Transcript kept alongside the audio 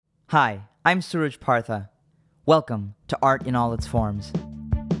Hi, I'm Suraj Partha. Welcome to Art in All Its Forms.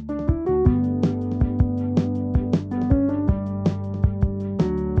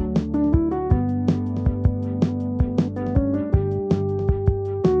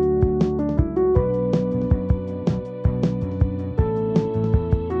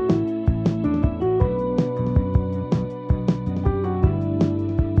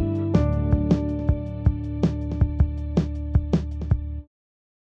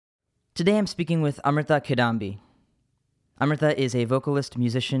 Today I'm speaking with Amrita Kedambi. Amrita is a vocalist,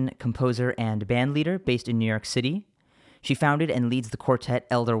 musician, composer, and band leader based in New York City. She founded and leads the quartet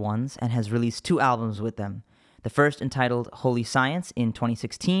Elder Ones and has released 2 albums with them. The first entitled Holy Science in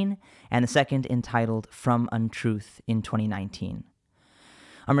 2016 and the second entitled From Untruth in 2019.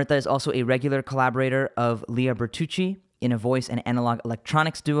 Amrita is also a regular collaborator of Leah Bertucci in a voice and analog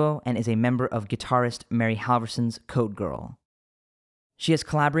electronics duo and is a member of guitarist Mary Halverson's Code Girl. She has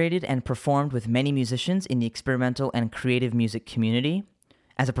collaborated and performed with many musicians in the experimental and creative music community.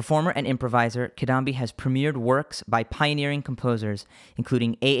 As a performer and improviser, Kedambi has premiered works by pioneering composers,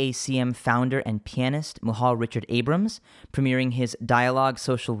 including AACM founder and pianist Muhal Richard Abrams, premiering his Dialogue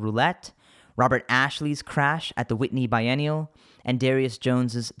Social Roulette, Robert Ashley's Crash at the Whitney Biennial, and Darius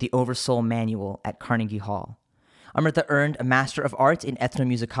Jones's The Oversoul Manual at Carnegie Hall. Amrita earned a Master of Arts in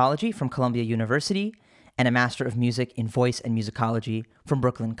Ethnomusicology from Columbia University, and a Master of Music in Voice and Musicology from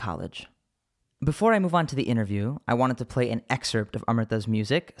Brooklyn College. Before I move on to the interview, I wanted to play an excerpt of Amrita's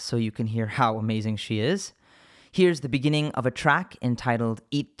music so you can hear how amazing she is. Here's the beginning of a track entitled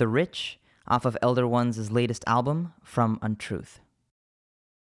Eat the Rich off of Elder Ones' latest album, From Untruth.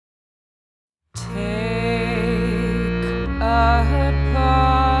 Take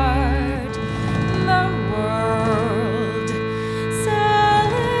apart the world,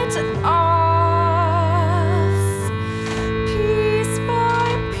 sell it off, piece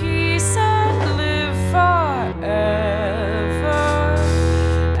by piece, and live forever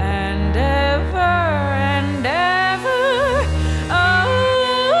and ever and ever.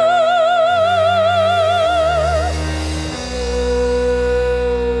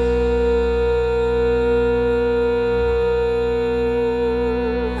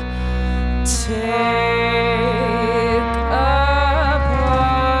 Take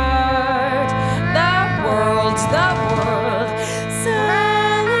apart the world, sell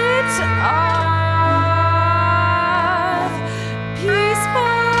it off, piece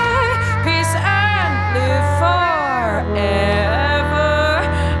by piece, and live forever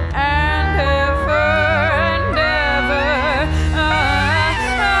and ever and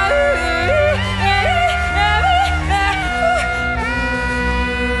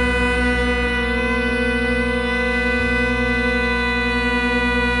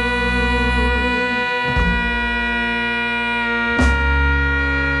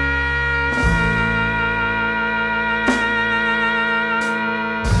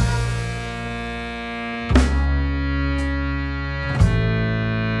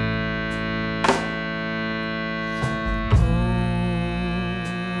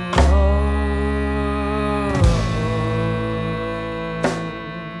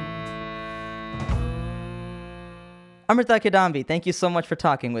Amrita Kedambi, thank you so much for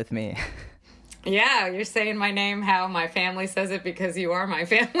talking with me. Yeah, you're saying my name how my family says it because you are my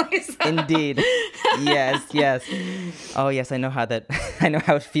family. So. Indeed. Yes. Oh, yes, I know how it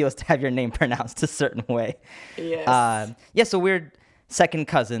feels to have your name pronounced a certain way. Yes. So we're second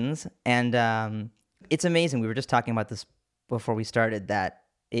cousins, and it's amazing. We were just talking about this before we started, that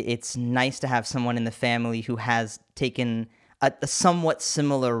it's nice to have someone in the family who has taken a somewhat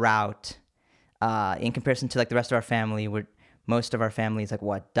similar route in comparison to like the rest of our family, where most of our family is like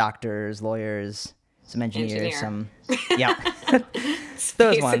doctors, lawyers, some engineers, some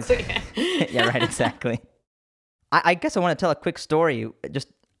those ones. Yeah, right, exactly. I guess I want to tell a quick story, just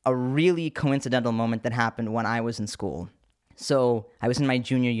a really coincidental moment that happened when I was in school. So I was in my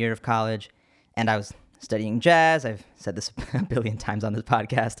junior year of college, and I was studying jazz. I've said this a billion times on this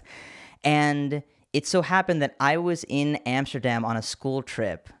podcast. And it so happened that I was in Amsterdam on a school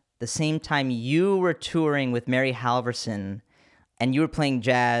trip the same time you were touring with Mary Halverson, and you were playing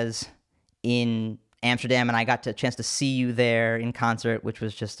jazz in Amsterdam, and I got a chance to see you there in concert, which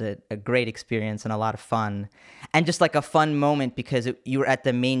was just a great experience and a lot of fun. And just like a fun moment because you were at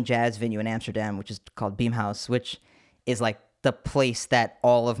the main jazz venue in Amsterdam, which is called Beamhouse, which is like the place that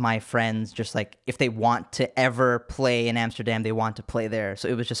all of my friends, just like, if they want to ever play in Amsterdam, they want to play there. So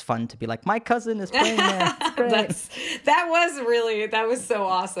it was just fun to be like, my cousin is playing there. That was so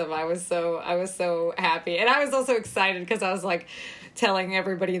awesome. I was so happy. And I was also excited because I was like, telling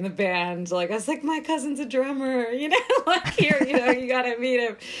everybody in the band, like, I was like, my cousin's a drummer, like, here, you gotta meet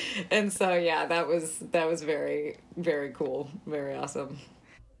him. And so, yeah, that was very, very cool. Very awesome.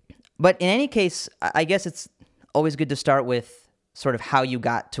 But in any case, I guess it's always good to start with sort of how you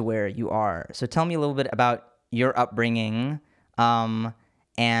got to where you are. So tell me a little bit about your upbringing,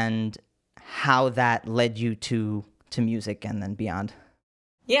 and how that led you to music and then beyond.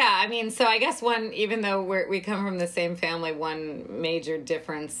 Yeah, I mean, so I guess even though we come from the same family, one major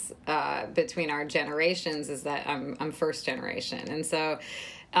difference between our generations is that I'm first generation, and so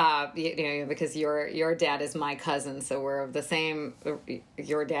because your dad is my cousin, so we're of the same.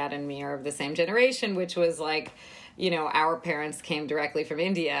 Your dad and me are of the same generation, which was like, our parents came directly from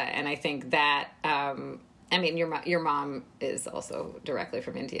India, and I think that. I mean, your mom is also directly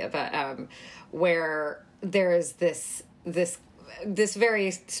from India, but where there's this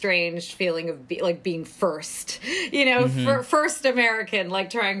very strange feeling of being first, first American, like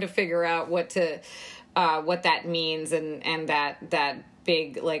trying to figure out what that means and that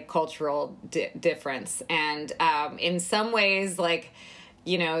big like cultural difference. And in some ways, like,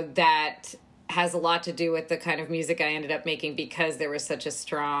 that has a lot to do with the kind of music I ended up making, because there was such a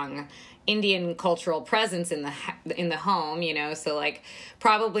strong Indian cultural presence in the home, so like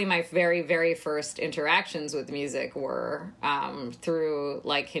probably my very, very first interactions with music were through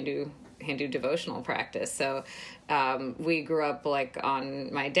like Hindu devotional practice. So we grew up like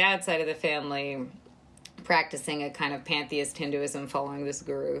on my dad's side of the family practicing a kind of pantheist Hinduism, following this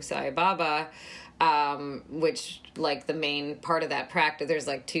guru Sai Baba, which like the main part of that practice, there's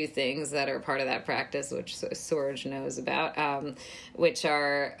like two things that are part of that practice, which Suraj knows about, which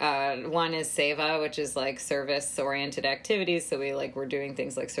are, one is seva, which is like service oriented activities. So we're doing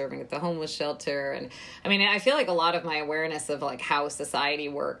things like serving at the homeless shelter. And I mean, I feel like a lot of my awareness of like how society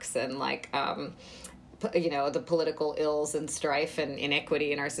works and like, the political ills and strife and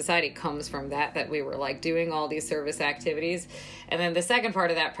inequity in our society comes from that we were like doing all these service activities. And then the second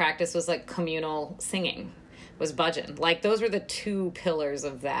part of that practice was like communal singing, was bhajan. Like those were the two pillars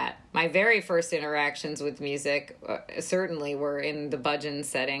of that. My very first interactions with music certainly were in the bhajan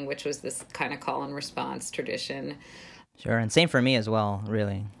setting, which was this kind of call and response tradition. Sure. And same for me as well,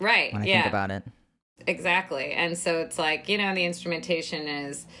 really. Right. When I think about it. Exactly. And so it's like, the instrumentation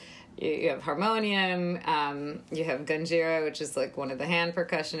is, you have harmonium, you have ganjira, which is like one of the hand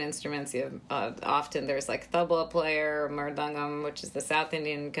percussion instruments. You have often there's like tabla player, mridangam, which is the South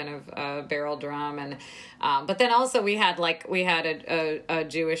Indian kind of barrel drum, and but then also we had a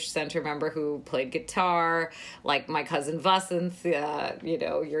Jewish center member who played guitar, like my cousin Vasanth,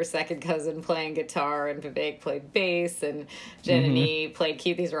 your second cousin playing guitar, and Vivek played bass, and Janani played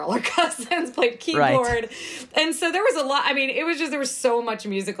key. These are all our cousins played keyboard, right. And so there was a lot. I mean, it was just there was so much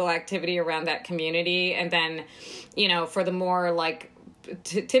musical activity around that community. And then, for the more like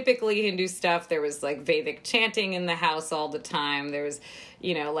typically Hindu stuff, there was like Vedic chanting in the house all the time. There was,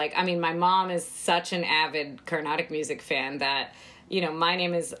 my mom is such an avid Carnatic music fan that, my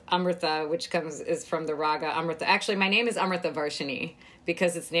name is Amrita, which is from the raga Amrita. Actually, my name is Amrita Varshini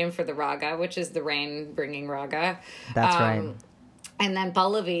because it's named for the raga, which is the rain-bringing raga. That's right. And then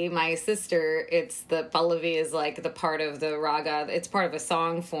Pallavi, my sister, the Pallavi is like the part of the raga. It's part of a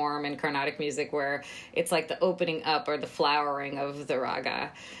song form in Carnatic music where it's like the opening up or the flowering of the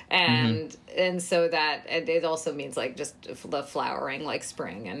raga. And so that it also means like just the flowering, like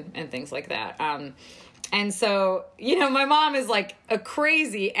spring and things like that. And so, my mom is like a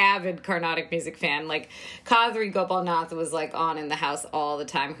crazy avid Carnatic music fan. Like Kadri Gopalnath was like on in the house all the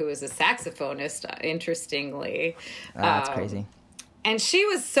time, who is a saxophonist, interestingly. Oh, that's crazy. And she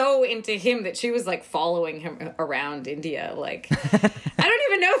was so into him that she was like following him around India. Like, I don't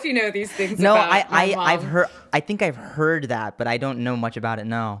even know if you know these things. No, about my mom. I've heard. I think I've heard that, but I don't know much about it.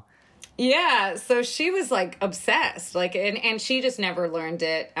 No. Yeah, so she was like obsessed, like, and she just never learned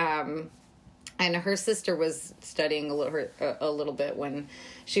it. And her sister was studying a little bit when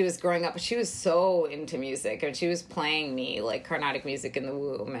she was growing up. But she was so into music, and she was playing me like Carnatic music in the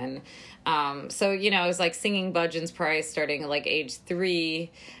womb. And so, it was like singing bhajans probably starting at like age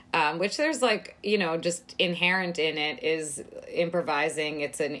 3, which there's like, just inherent in it is improvising.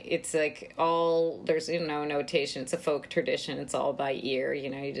 It's like all, there's, notation. It's a folk tradition. It's all by ear,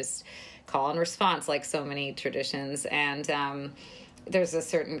 you just call and response like so many traditions. And, there's a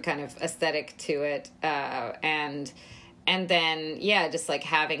certain kind of aesthetic to it, and then just like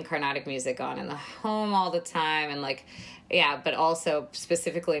having Carnatic music on in the home all the time, and like but also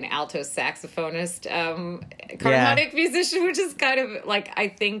specifically an alto saxophonist, Carnatic musician, which is kind of like, I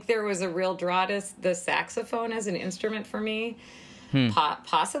think there was a real draw to the saxophone as an instrument for me,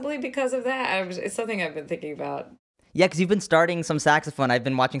 possibly because of that. It's something I've been thinking about. Yeah, because you've been starting some saxophone. I've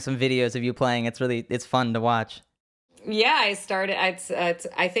been watching some videos of you playing. It's fun to watch. Yeah, I started.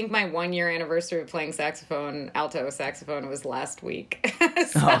 I think my 1 year anniversary of playing saxophone, alto saxophone, was last week.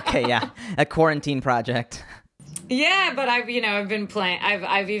 So, Oh, okay, yeah, a quarantine project. yeah, but I've been playing.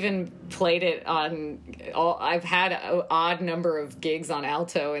 I've even played it on. I've had an odd number of gigs on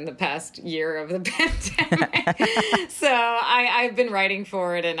alto in the past year of the pandemic. So I've been writing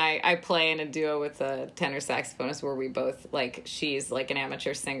for it, and I play in a duo with a tenor saxophonist where we both, like, she's like an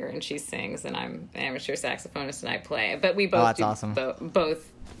amateur singer and she sings, and I'm an amateur saxophonist and I play. But we both do awesome.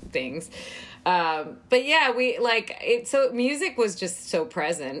 both things. But yeah, we like it. So music was just so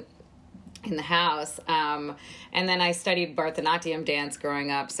present in the house. And then I studied Bharatanatyam dance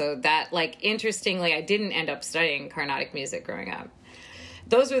growing up. So that, like, interestingly, I didn't end up studying Carnatic music growing up.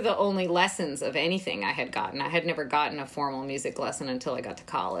 Those were the only lessons of anything I had gotten. I had never gotten a formal music lesson until I got to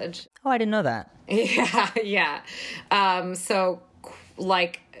college. Oh, I didn't know that. Yeah. So,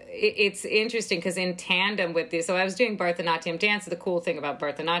 like, it's interesting because in tandem with this, so I was doing Bharatanatyam dance. The cool thing about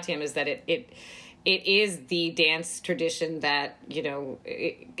Bharatanatyam is that it is the dance tradition that, you know,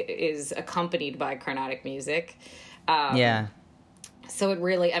 is accompanied by Carnatic music. Yeah. So it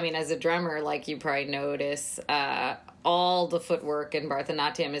really, I mean, as a drummer, like, you probably notice, all the footwork in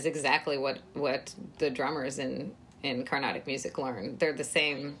Bharatanatyam is exactly what the drummers in Carnatic music learn. They're the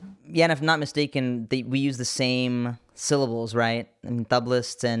same. Yeah, and if I'm not mistaken, we use the same syllables, right? And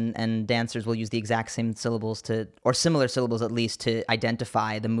tablists and dancers will use the exact same syllables or similar syllables at least, to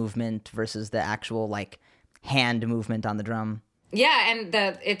identify the movement versus the actual, like, hand movement on the drum. Yeah, and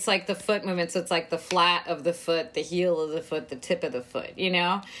it's like the foot movement, so it's like the flat of the foot, the heel of the foot, the tip of the foot, you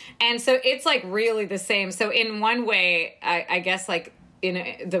know? And so it's, like, really the same. So in one way, I guess, like,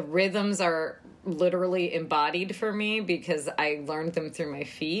 the rhythms are literally embodied for me because I learned them through my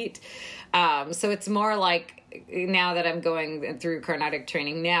feet. So it's more like, now that I'm going through Carnatic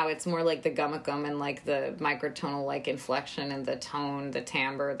training now, it's more like the gamakam and, like, the microtonal, like, inflection and the tone, the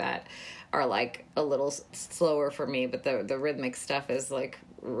timbre that are, like, a little slower for me, but the rhythmic stuff is, like,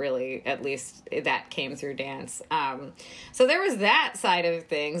 really, at least that came through dance. So there was that side of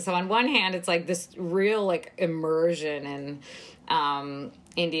things. So on one hand, it's like this real, like, immersion in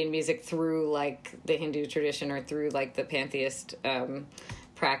Indian music through, like, the Hindu tradition or through, like, the pantheist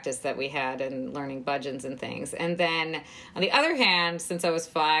practice that we had and learning bhajans and things. And then on the other hand, since I was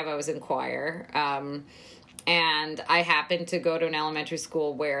 5, I was in choir. And I happened to go to an elementary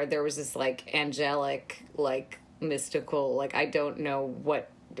school where there was this, like, angelic, like, mystical, like, I don't know what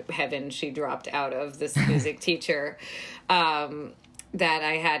heaven she dropped out of, this music teacher that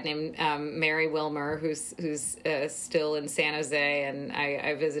I had named Mary Wilmer, who's still in San Jose, and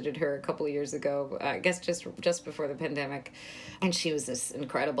I visited her a couple of years ago, I guess just before the pandemic, and she was just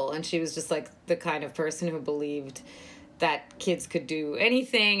incredible, and she was just, like, the kind of person who believed that kids could do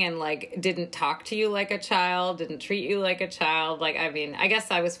anything and, like, didn't talk to you like a child, didn't treat you like a child. Like, I mean, I guess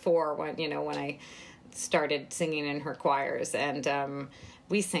I was 4 when I started singing in her choirs, and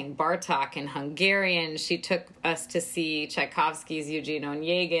we sang Bartok in Hungarian. She took us to see Tchaikovsky's Eugene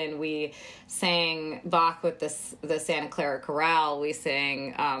Onegin. We sang Bach with the Santa Clara Chorale. We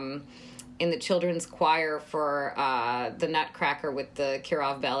sang in the children's choir for the Nutcracker with the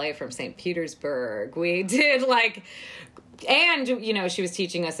Kirov Ballet from St. Petersburg. We did, like... And, you know, she was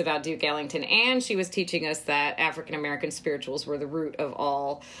teaching us about Duke Ellington, and she was teaching us that African-American spirituals were the root of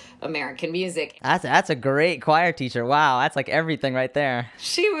all American music. That's a great choir teacher. Wow, that's, like, everything right there.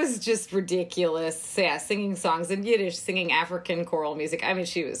 She was just ridiculous. Yeah, singing songs in Yiddish, singing African choral music. I mean,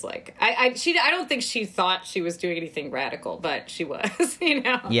 she was like... I don't think she thought she was doing anything radical, but she was, you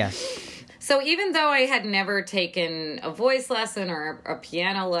know? Yes. So even though I had never taken a voice lesson or a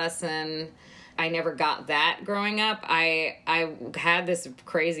piano lesson... I never got that growing up. I had this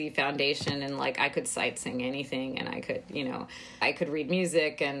crazy foundation, and, like, I could sight sing anything, and I could, you know, I could read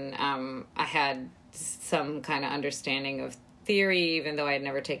music, and I had some kind of understanding of theory, even though I had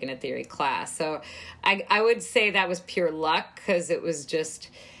never taken a theory class. So I would say that was pure luck, because it was just...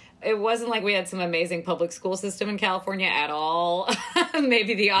 It wasn't like we had some amazing public school system in California at all.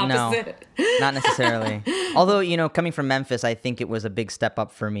 Maybe the opposite. No, not necessarily. Although, you know, coming from Memphis, I think it was a big step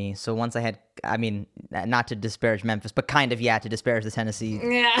up for me. So once I had, I mean, not to disparage Memphis, but kind of, yeah, to disparage the Tennessee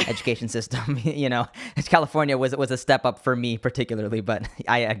education system. You know, California was a step up for me particularly, but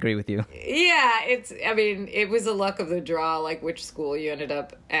I agree with you. Yeah, it was a luck of the draw, like, which school you ended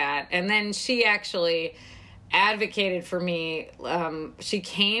up at. And then she actually... advocated for me. She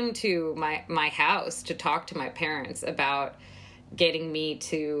came to my house to talk to my parents about getting me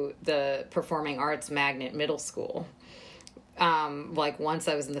to the Performing Arts Magnet Middle School. like once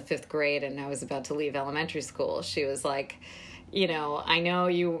I was in the 5th grade and I was about to leave elementary school, she was like, you know, I know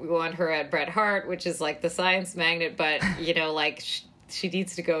you want her at Bret Harte, which is like the science magnet, but you know, like she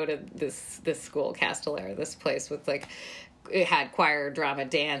needs to go to this school, Castellare, this place with like, it had choir, drama,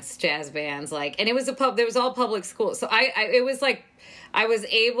 dance, jazz bands, like, and it was there was all public schools. So it was like, I was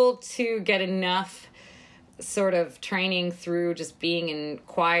able to get enough sort of training through just being in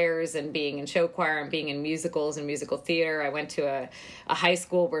choirs and being in show choir and being in musicals and musical theater. I went to a high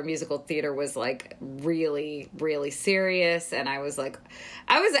school where musical theater was like really, really serious. And I was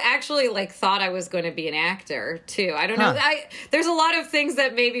actually like thought I was going to be an actor too. I don't know. There's a lot of things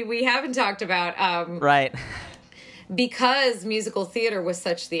that maybe we haven't talked about. Right. Because musical theater was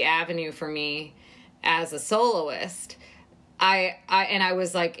such the avenue for me as a soloist. I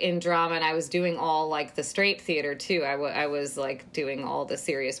was like in drama, and I was doing all like the straight theater too. I was like doing all the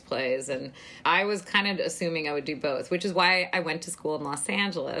serious plays, and I was kind of assuming I would do both, which is why I went to school in Los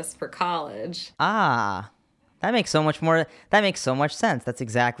Angeles for college. That makes so much sense. That's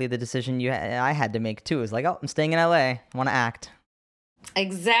exactly the decision I had to make too. It was like, oh, I'm staying in LA. I want to act.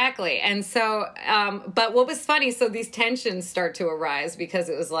 Exactly. And so, but what was funny, so these tensions start to arise because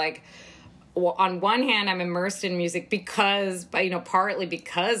it was like, well, on one hand, I'm immersed in music because, partly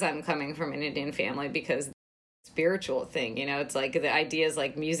because I'm coming from an Indian family, because spiritual thing, it's like the idea is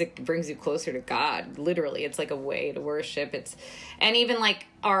like music brings you closer to God. Literally, it's like a way to worship. And even like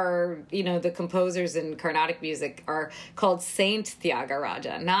the composers in Carnatic music are called Saint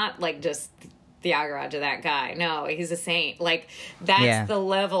Tyagaraja, not like just Tyagaraja, that guy. No, he's a saint. Like, that's the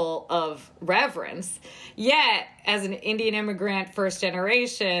level of reverence. Yet, as an Indian immigrant, first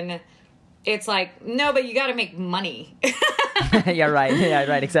generation, it's like, no, but you got to make money. Yeah,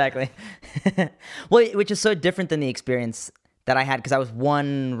 right, exactly. Well, which is so different than the experience that I had, because I was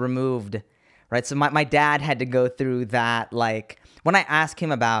one removed, right? So my dad had to go through that. Like, when I asked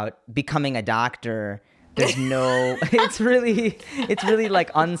him about becoming a doctor, there's no, it's really like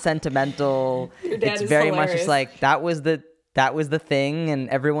unsentimental. Your dad it's is very hilarious. much just like, that was the thing, and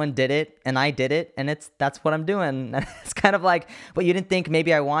everyone did it, and I did it, and that's what I'm doing. And it's kind of like, but you didn't think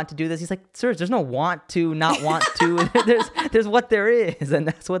maybe I want to do this? He's like, sir, there's no want to, not want to. there's what there is, and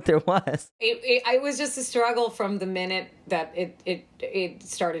that's what there was. It was just a struggle from the minute that it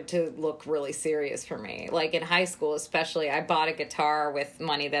started to look really serious for me. Like in high school, especially, I bought a guitar with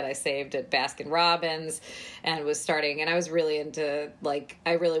money that I saved at Baskin Robbins, and I was really into, like,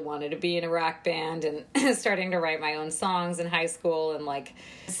 I really wanted to be in a rock band, and starting to write my own songs in high school. And like,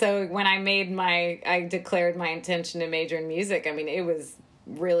 so when I declared my intention to major in music, I mean, it was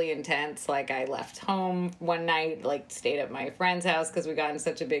really intense. Like, I left home one night, like stayed at my friend's house because we got in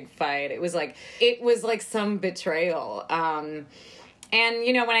such a big fight. It was like some betrayal. And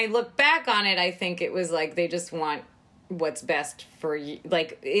when I look back on it, I think it was like they just want what's best for you.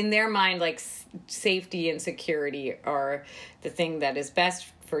 Like, in their mind, like safety and security are the thing that is best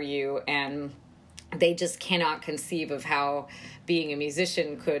for you, and they just cannot conceive of how being a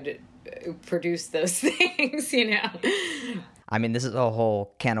musician could produce those things, I mean, this is a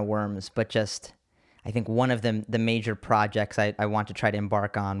whole can of worms, but just, I think one of the major projects I want to try to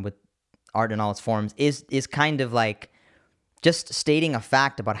embark on with art in all its forms is kind of like just stating a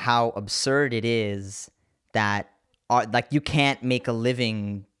fact about how absurd it is that art, like, you can't make a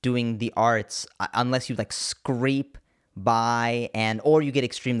living doing the arts unless you like scrape by or you get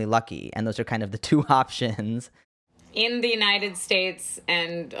extremely lucky, and those are kind of the two options in the United States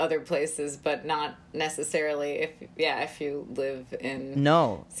and other places, but not necessarily if you live in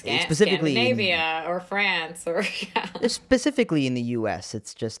specifically Scandinavia or France or specifically in the US.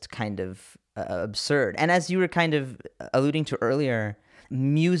 It's just kind of absurd. And as you were kind of alluding to earlier,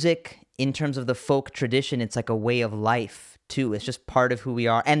 music in terms of the folk tradition, it's like a way of life too. It's just part of who we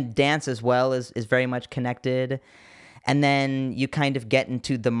are, and dance as well is very much connected. And then you kind of get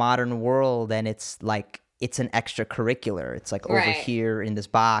into the modern world, and it's like, it's an extracurricular. It's like over here in this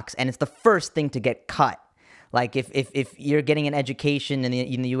box, and it's the first thing to get cut. Like if you're getting an education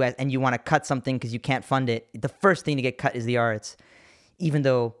in the US and you want to cut something because you can't fund it, the first thing to get cut is the arts, even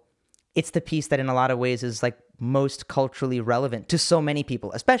though it's the piece that in a lot of ways is like most culturally relevant to so many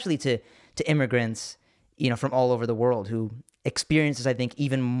people, especially to immigrants, from all over the world, who experiences, I think,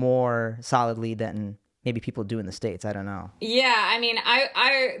 even more solidly than maybe people do in the States. I don't know. Yeah, I mean,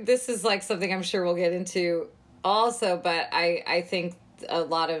 I this is like something I'm sure we'll get into also, but I think a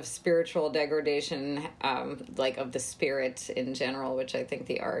lot of spiritual degradation, like of the spirit in general, which I think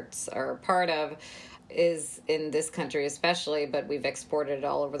the arts are a part of, is in this country especially, but we've exported it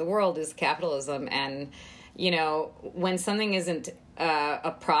all over the world, is capitalism. And, when something isn't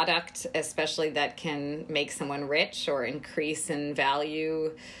a product, especially that can make someone rich or increase in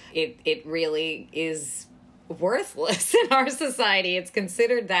value, it really is worthless in our society. It's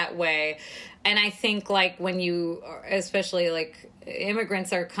considered that way. And I think like when you, especially like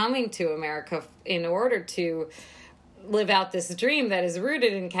immigrants are coming to America in order to live out this dream that is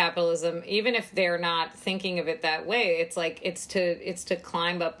rooted in capitalism, even if they're not thinking of it that way, it's like it's to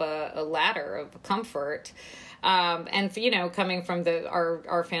climb up a ladder of comfort. And you know, coming from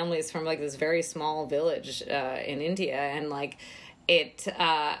our families from like this very small village in India, and like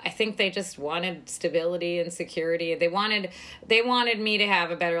I think they just wanted stability and security. They wanted me to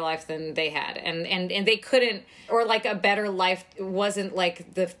have a better life than they had, and they couldn't, or like a better life wasn't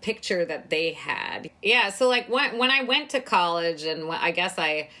like the picture that they had. Yeah, so like when I went to college, and I guess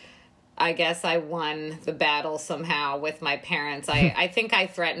I won the battle somehow with my parents. I think I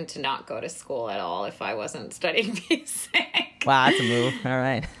threatened to not go to school at all if I wasn't studying music. Wow, that's a move. All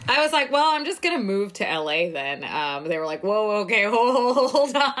right. I was like, well, I'm just going to move to LA then. They were like, whoa, okay,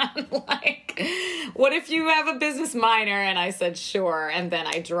 hold on. Like, what if you have a business minor? And I said, sure. And then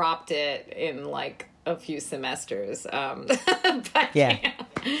I dropped it in like a few semesters. But, yeah.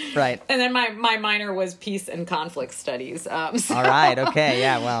 Right. And then my minor was peace and conflict studies. So all right. Okay.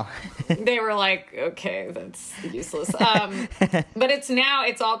 Yeah. Well, they were like, okay, that's useless. But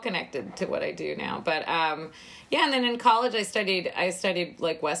it's all connected to what I do now. But, yeah, and then in college I studied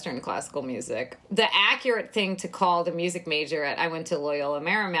like Western classical music. The accurate thing to call the music major I went to Loyola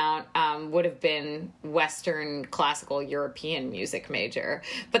Marymount would have been Western classical European music major.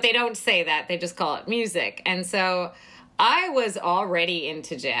 But they don't say that, they just call it music. And so I was already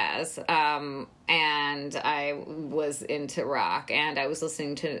into jazz, and I was into rock, and I was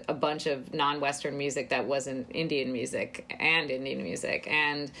listening to a bunch of non-Western music that wasn't Indian music,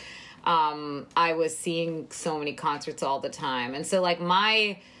 and I was seeing so many concerts all the time. And so like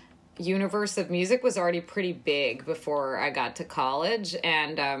my universe of music was already pretty big before I got to college.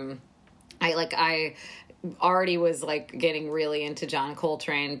 And I already was like getting really into John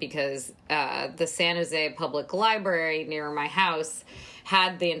Coltrane because the San Jose Public Library near my house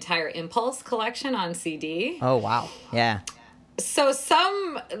had the entire Impulse collection on CD. Oh, wow. Yeah. So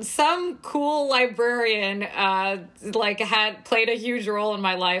some cool librarian had played a huge role in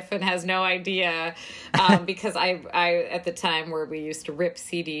my life and has no idea because I at the time where we used to rip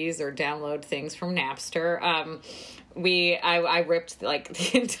CDs or download things from Napster, I ripped like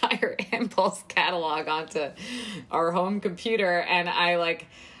the entire Impulse catalog onto our home computer, and I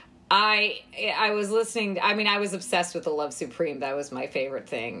was listening. I mean, I was obsessed with The Love Supreme. That was my favorite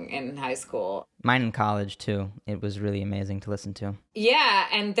thing in high school. Mine in college, too. It was really amazing to listen to. Yeah,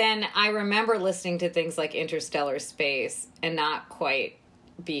 and then I remember listening to things like Interstellar Space and not quite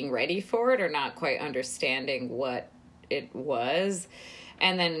being ready for it or not quite understanding what it was.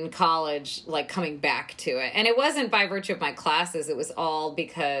 And then in college, like coming back to it. And it wasn't by virtue of my classes. It was all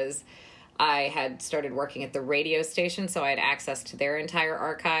because I had started working at the radio station, so I had access to their entire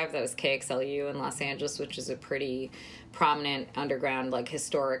archive. That was KXLU in Los Angeles, which is a pretty prominent underground, like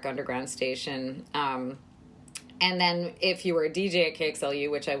historic underground station. And then if you were a DJ at KXLU,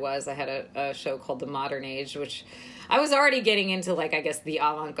 which I was, I had a show called The Modern Age, which I was already getting into, like, I guess, the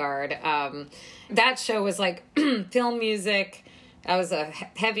avant-garde. That show was like film music. I was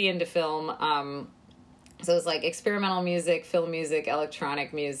heavy into film. So it was like experimental music, film music,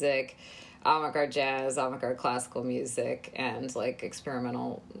 electronic music, avant-garde jazz, avant-garde classical music, and like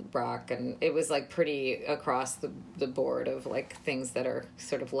experimental rock. And it was like pretty across the board of like things that are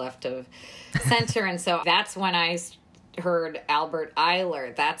sort of left of center. And so that's when I heard Albert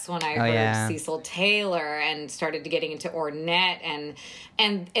Eiler. That's when I heard Cecil Taylor and started getting into Ornette,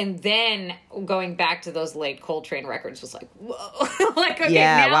 and then going back to those late Coltrane records was like, whoa. Like, okay,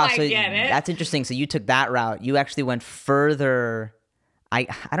 now I get it. That's interesting. So you took that route. You actually went further. I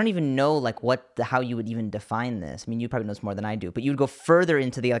don't even know like how you would even define this. I mean, you probably know this more than I do, but you would go further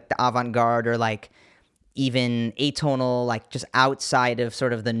into the avant-garde or like even atonal, like just outside of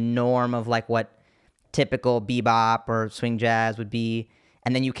sort of the norm of like what typical bebop or swing jazz would be.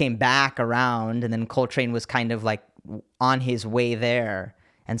 And then you came back around, and then Coltrane was kind of like on his way there.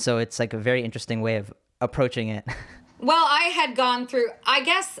 And so it's like a very interesting way of approaching it. Well, I had gone through, I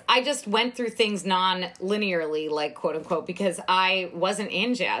guess I just went through things non-linearly, like quote unquote, because I wasn't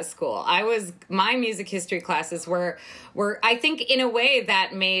in jazz school. My music history classes were I think in a way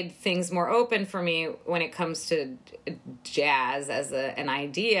that made things more open for me when it comes to jazz as an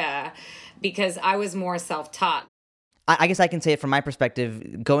idea, because I was more self-taught. I guess I can say it from my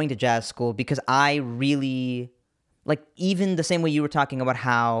perspective, going to jazz school, because I really like even the same way you were talking about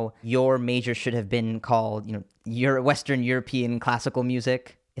how your major should have been called, your Western European classical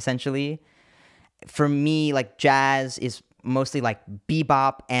music, essentially. For me, like jazz is mostly like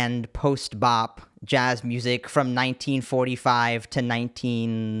bebop and post-bop jazz music from 1945 to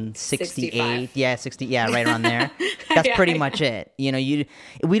 1968. 65. Yeah, 60. Yeah, right around there. That's pretty much it.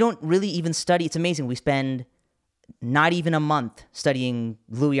 We don't really even study. It's amazing. We spend not even a month studying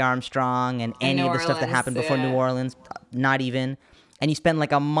Louis Armstrong and any of the stuff that happened before New Orleans. Not even. And you spend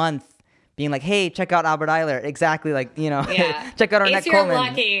like a month being like, hey, check out Albert Ayler. Exactly. Like, check out Ornette Coleman. If you're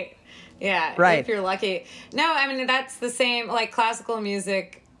lucky. Yeah. Right. If you're lucky. No, I mean, that's the same, like classical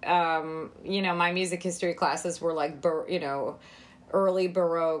music. My music history classes were like, early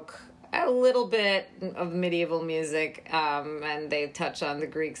Baroque, a little bit of medieval music, and they touch on the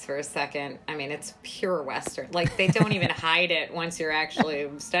Greeks for a second. I mean, it's pure Western. Like, they don't even hide it once you're actually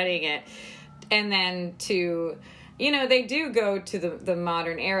studying it. And then they do go to the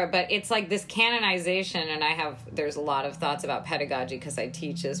modern era, but it's like this canonization, and there's a lot of thoughts about pedagogy because I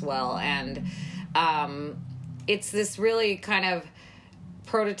teach as well, and it's this really kind of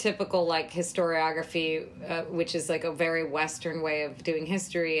prototypical like historiography, which is like a very Western way of doing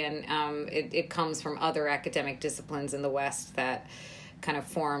history, and it comes from other academic disciplines in the West that kind of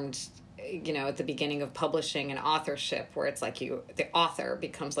formed at the beginning of publishing and authorship, where it's like the author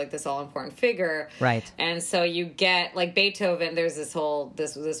becomes like this all-important figure. Right. And so you get like Beethoven, there's this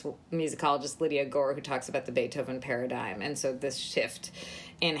musicologist, Lydia Gore, who talks about the Beethoven paradigm. And so this shift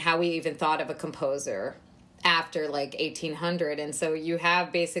in how we even thought of a composer after like 1800. And so you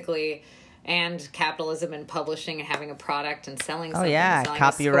have basically, and capitalism and publishing and having a product and selling something. Oh yeah,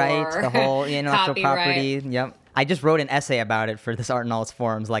 copyright, the whole intellectual property. Yep. I just wrote an essay about it for this Art and Alts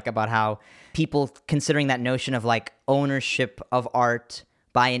forums, like about how people considering that notion of like ownership of art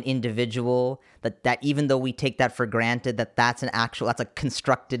by an individual, that even though we take that for granted, that's a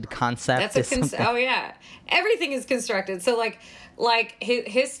constructed concept. Oh yeah, everything is constructed. So like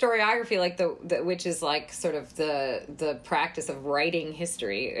historiography, like the which is like sort of the practice of writing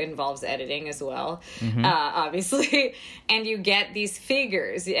history, involves editing as well, obviously, and you get these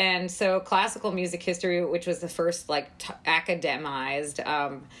figures. And so classical music history, which was the first like academized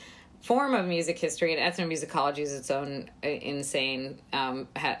form of music history, and ethnomusicology is its own insane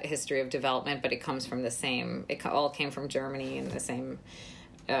history of development, but it comes from it all came from Germany in the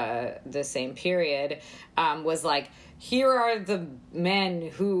same period, was like, here are the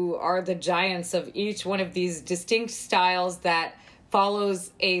men who are the giants of each one of these distinct styles that follows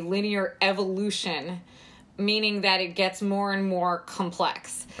a linear evolution, meaning that it gets more and more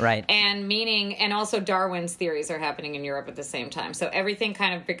complex. Right. And also Darwin's theories are happening in Europe at the same time. So everything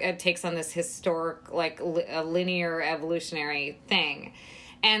kind of takes on this historic, like a linear evolutionary thing.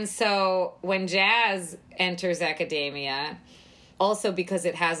 And so when jazz enters academia, also because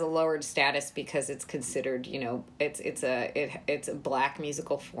it has a lowered status, because it's considered, it's a black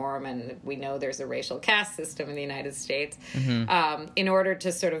musical form, and we know there's a racial caste system in the United States. In order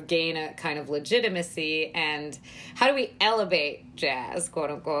to sort of gain a kind of legitimacy, and how do we elevate jazz, quote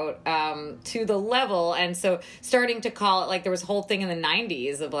unquote, to the level? And so starting to call it, like, there was a whole thing in the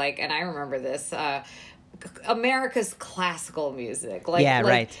 90s of like, and I remember this, America's classical music.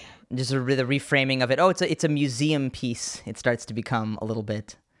 Right. Just the reframing of it. Oh, it's a museum piece. It starts to become a little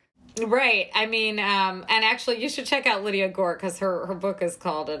bit. Right. I mean, and actually, you should check out Lydia Gore, because her book is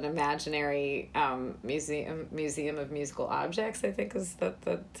called An Imaginary Museum of Musical Objects, I think is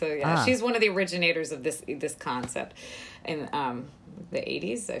She's one of the originators of this concept in the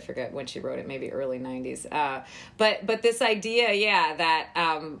 80s. I forget when she wrote it, maybe early 90s. But this idea,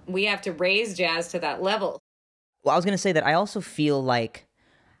 that we have to raise jazz to that level. Well, I was going to say that I also feel like,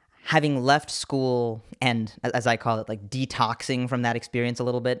 having left school and, as I call it, like detoxing from that experience a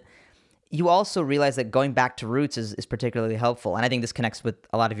little bit, you also realize that going back to roots is particularly helpful. And I think this connects with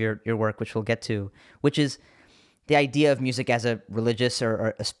a lot of your work, which we'll get to, which is the idea of music as a religious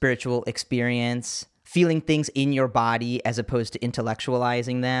or a spiritual experience, feeling things in your body as opposed to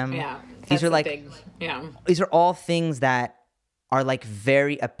intellectualizing them. Yeah. These are all things that are like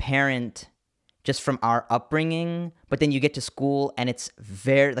very apparent just from our upbringing, but then you get to school and it's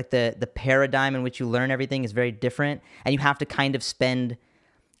very, like, the paradigm in which you learn everything is very different, and you have to kind of spend,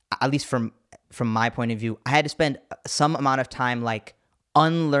 at least from my point of view, I had to spend some amount of time like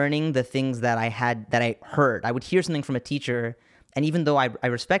unlearning the things that I heard. I would hear something from a teacher, and even though I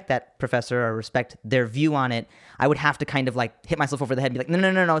respect that professor or respect their view on it, I would have to kind of like hit myself over the head and be like,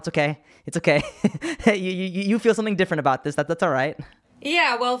 no, it's okay. It's okay. you feel something different about this. That's all right.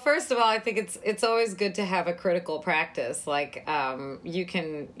 Yeah, well, first of all, I think it's always good to have a critical practice. Like, you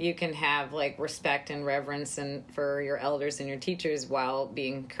can have like respect and reverence and for your elders and your teachers while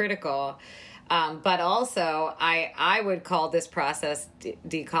being critical. But also, I would call this process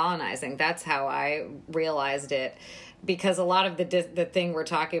decolonizing. That's how I realized it, because a lot of the thing we're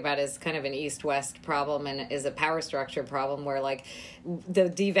talking about is kind of an East-West problem and is a power structure problem where like the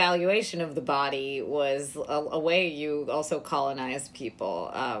devaluation of the body was a way you also colonize people,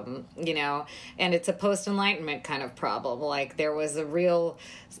 and it's a post-Enlightenment kind of problem. Like there was a real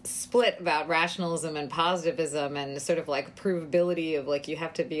split about rationalism and positivism and sort of like provability of like you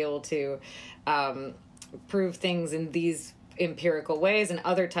have to be able to prove things in these empirical ways, and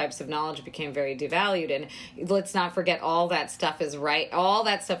other types of knowledge became very devalued. And let's not forget, all that stuff is right. All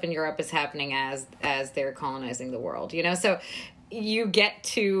that stuff in Europe is happening as they're colonizing the world, so you get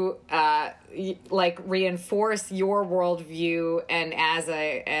to like reinforce your worldview, and as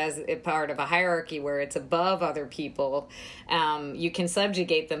a part of a hierarchy where it's above other people, you can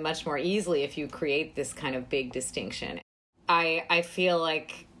subjugate them much more easily if you create this kind of big distinction. I feel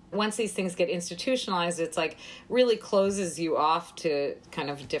like once these things get institutionalized, it's like really closes you off to kind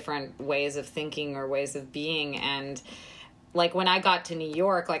of different ways of thinking or ways of being. And like when I got to New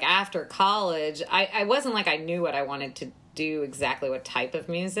York, like after college, I wasn't like I knew what I wanted to do, exactly what type of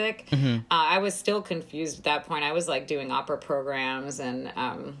music. Mm-hmm. I was still confused at that point. I was like doing opera programs, and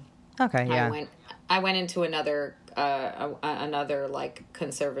okay, yeah. I went into another like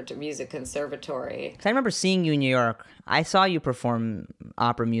music conservatory. 'Cause I remember seeing you in New York. I saw you perform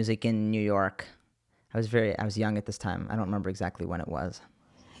opera music in New York. I was young at this time. I don't remember exactly when it was.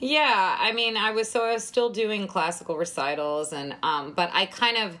 Yeah, I mean, I was still doing classical recitals, and but I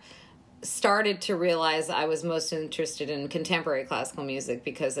kind of started to realize I was most interested in contemporary classical music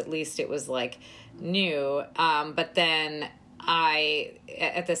because at least it was like new. But then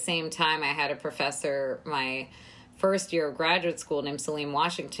at the same time, I had a professor my first year of graduate school named Salim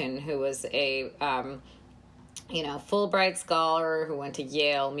Washington, who was a Fulbright scholar who went to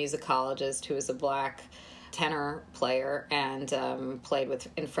Yale, musicologist, who was a black tenor player and played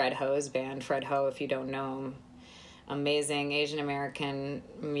in Fred Ho's band. Fred Ho, if you don't know him, amazing Asian American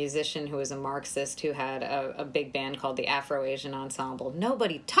musician who was a Marxist, who had a big band called the Afro-Asian Ensemble.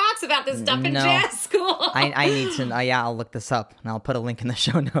 Nobody talks about this stuff in jazz school. I need to. I'll look this up and I'll put a link in the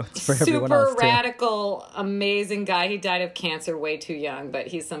show notes for everyone else too. Super radical, amazing guy. He died of cancer way too young, but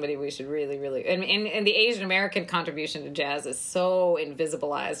he's somebody we should really, really. And the Asian American contribution to jazz is so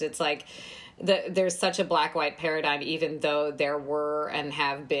invisibilized. It's like there's such a black-white paradigm, even though there were and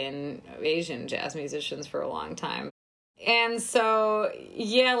have been Asian jazz musicians for a long time. And so,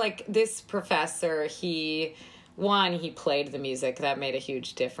 yeah, like this professor, he played the music. That made a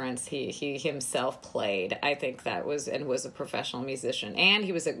huge difference. He himself played. I think that was a professional musician. And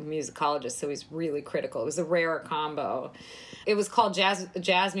he was a musicologist, so he's really critical. It was a rare combo. It was called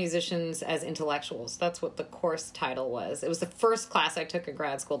Jazz Musicians as Intellectuals. That's what the course title was. It was the first class I took in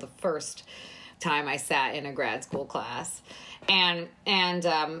grad school, the first time I sat in a grad school class. And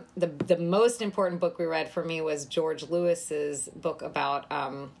the most important book we read for me was George Lewis's book about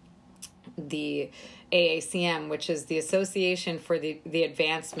the AACM, which is the Association for the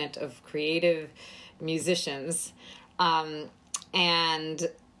Advancement of Creative Musicians. And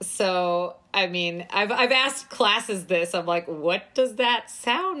so, I mean, I've asked classes this. I'm like, what does that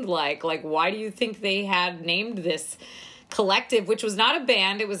sound like? Like, why do you think they had named this collective, which was not a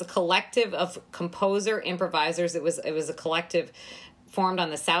band? It was a collective of composer improvisers. It was a collective formed on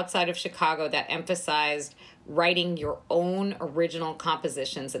the south side of Chicago that emphasized writing your own original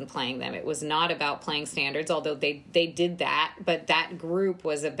compositions and playing them. It was not about playing standards, although they did that, but that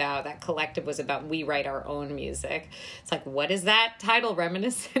collective was about we write our own music. It's like, what is that title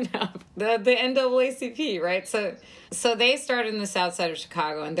reminiscent of? The NAACP, right? So they started in the south side of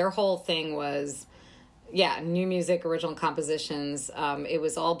Chicago, and their whole thing was new music, original compositions. It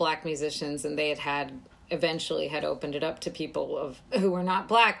was all black musicians, and they eventually had opened it up to people who were not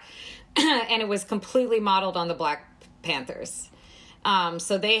black, and it was completely modeled on the Black Panthers.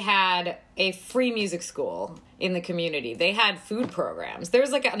 So they had a free music school in the community. They had food programs. There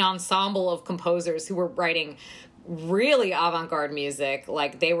was like an ensemble of composers who were writing really avant-garde music.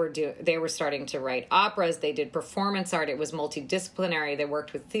 Like they were starting to write operas. They did performance art. It was multidisciplinary. They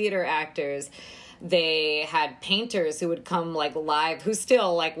worked with theater actors. They had painters who would come like live, who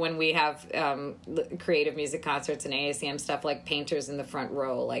still, like when we have creative music concerts and AACM stuff, like painters in the front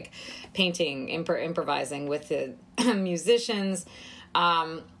row, like painting, improvising with the musicians.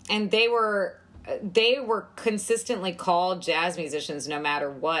 And they were consistently called jazz musicians no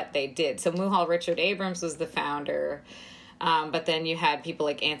matter what they did. So Muhal Richard Abrams was the founder. But then you had people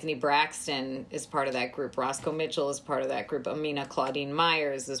like Anthony Braxton is part of that group. Roscoe Mitchell is part of that group. Amina Claudine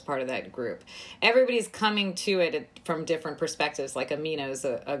Myers is part of that group. Everybody's coming to it from different perspectives. Like Amina is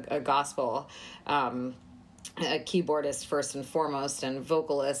a gospel a keyboardist first and foremost and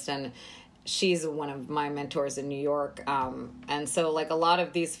vocalist, and she's one of my mentors in New York. And so like a lot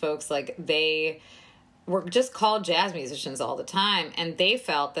of these folks, like they were just called jazz musicians all the time, and they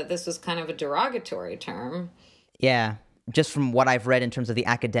felt that this was kind of a derogatory term. Yeah. Just from what I've read in terms of the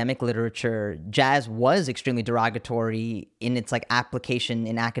academic literature, jazz was extremely derogatory in its like application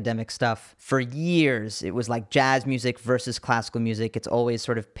in academic stuff for years. It was like jazz music versus classical music. It's always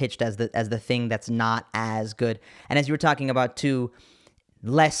sort of pitched as the thing that's not as good. And as you were talking about too,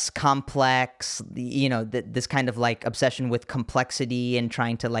 less complex, this kind of like obsession with complexity and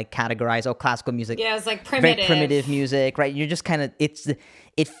trying to like categorize, classical music. Yeah, it's like primitive. Very primitive music, right? You're just kind of,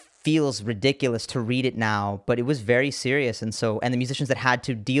 it feels ridiculous to read it now, but it was very serious. And the musicians that had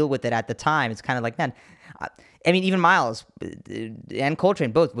to deal with it at the time, it's kind of like, man, I mean, even Miles and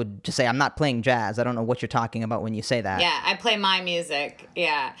Coltrane both would just say, I'm not playing jazz. I don't know what you're talking about when you say that. Yeah, I play my music.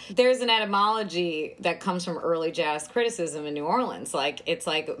 Yeah. There's an etymology that comes from early jazz criticism in New Orleans. Like, it's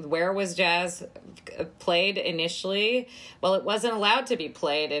like, where was jazz played initially? Well, it wasn't allowed to be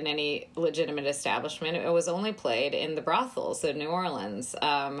played in any legitimate establishment. It was only played in the brothels in New Orleans.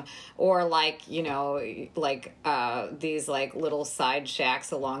 Or like, these like little side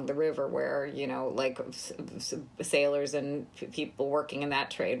shacks along the river where, like sailors and people working in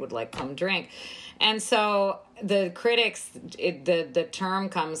that trade would like come drink. And so the critics, the term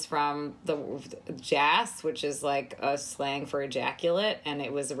comes from the jas, which is like a slang for ejaculate, and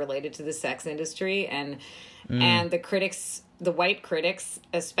it was related to the sex industry. And the critics, the white critics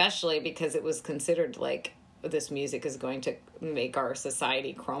especially, because it was considered like this music is going to make our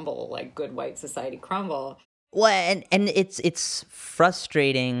society crumble, like good white society crumble. Well, and it's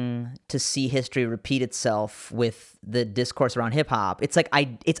frustrating to see history repeat itself with the discourse around hip hop. It's like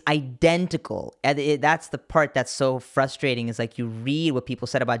it's identical. That's the part that's so frustrating. Is like you read what people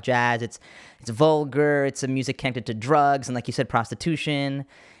said about jazz. It's vulgar. It's a music connected to drugs and, like you said, prostitution.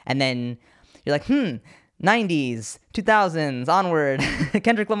 And then you're like, 90s, 2000s, onward,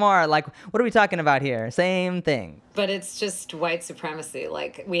 Kendrick Lamar, like, what are we talking about here? Same thing. But it's just white supremacy.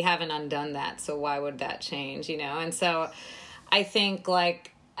 Like, we haven't undone that, so why would that change, And so I think,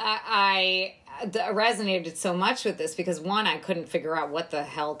 like, I resonated so much with this because, one, I couldn't figure out what the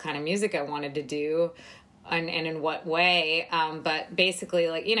hell kind of music I wanted to do and in what way. But basically,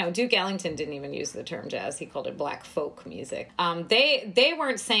 like, Duke Ellington didn't even use the term jazz. He called it black folk music. They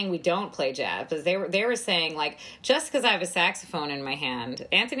weren't saying we don't play jazz, but they were saying, like, just because I have a saxophone in my hand,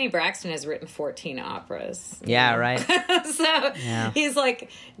 Anthony Braxton has written 14 operas. Yeah, right. He's like,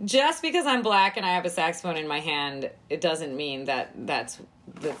 just because I'm black and I have a saxophone in my hand, it doesn't mean that that's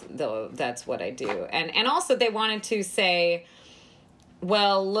what I do. And also they wanted to say,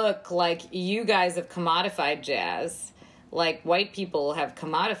 well, look, like, you guys have commodified jazz. Like, white people have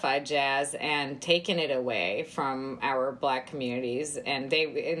commodified jazz and taken it away from our black communities. And they,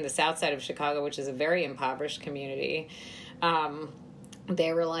 in the south side of Chicago, which is a very impoverished community,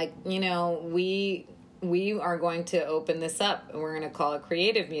 they were like, we are going to open this up and we're going to call it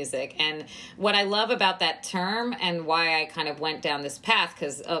creative music. And what I love about that term and why I kind of went down this path,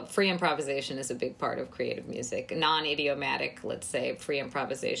 because free improvisation is a big part of creative music, non-idiomatic, let's say, free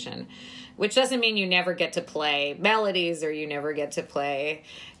improvisation, which doesn't mean you never get to play melodies or you never get to play.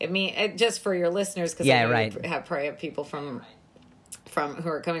 Just for your listeners, because you probably have people from who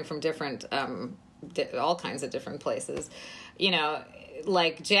are coming from different, all kinds of different places,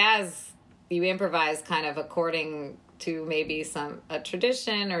 like jazz, you improvise kind of according to maybe a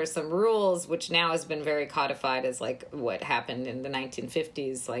tradition or some rules, which now has been very codified as like what happened in the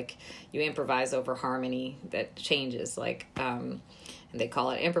 1950s. Like, you improvise over harmony that changes, like, and they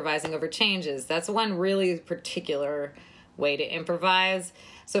call it improvising over changes. That's one really particular way to improvise.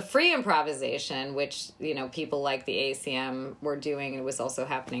 So free improvisation, which, people like the ACM were doing, and it was also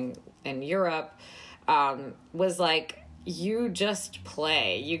happening in Europe, was like, you just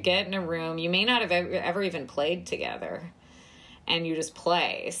play. You get in a room. You may not have ever even played together, and you just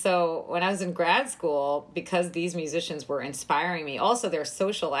play. So when I was in grad school, because these musicians were inspiring me, also their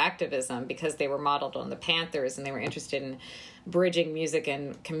social activism, because they were modeled on the Panthers and they were interested in bridging music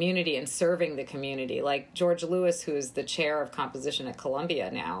and community and serving the community. Like George Lewis, who's the chair of composition at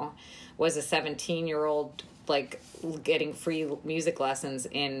Columbia now, was a 17-year-old, like, getting free music lessons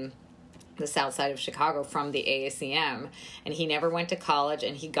in the south side of Chicago from the AACM, and he never went to college,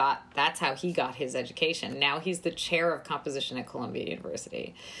 and that's how he got his education. Now he's the chair of composition at Columbia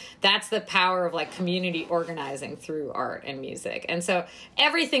University. That's the power of like community organizing through art and music. And so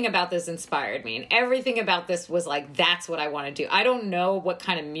everything about this inspired me, and everything about this was like, that's what I want to do. I don't know what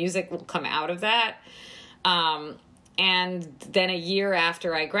kind of music will come out of that. And then a year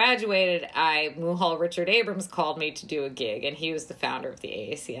after I graduated, Muhal Richard Abrams called me to do a gig, and he was the founder of the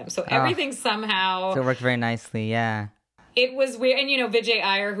AACM. So everything somehow... So it worked very nicely, yeah. It was weird. And, Vijay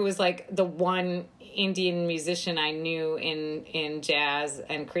Iyer, who was like the one Indian musician I knew in jazz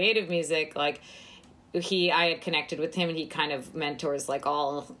and creative music, like I had connected with him, and he kind of mentors like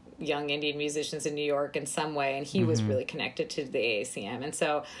all young Indian musicians in New York in some way, and he was really connected to the AACM. And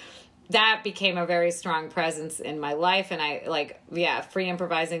so... that became a very strong presence in my life. And free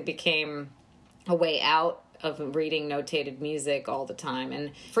improvising became a way out of reading notated music all the time.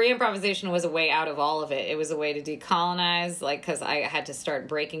 And free improvisation was a way out of all of it. It was a way to decolonize, like, because I had to start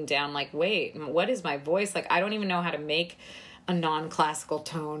breaking down, like, wait, what is my voice? Like, I don't even know how to make a non-classical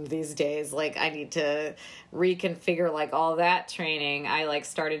tone these days. Like, I need to reconfigure, like, all that training. I, like,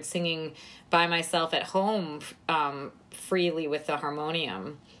 started singing by myself at home freely with the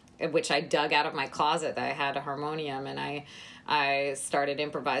harmonium, which I dug out of my closet. That I had a harmonium, and I started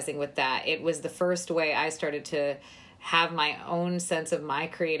improvising with that. It was the first way I started to have my own sense of my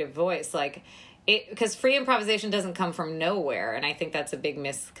creative voice. Like, because free improvisation doesn't come from nowhere, and I think that's a big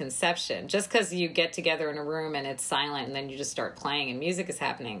misconception. Just because you get together in a room and it's silent and then you just start playing and music is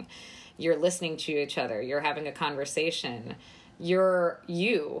happening, you're listening to each other, you're having a conversation, you're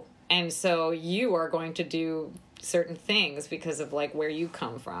you. And so you are going to do certain things because of like where you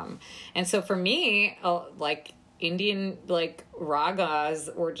come from. And so for me, like Indian like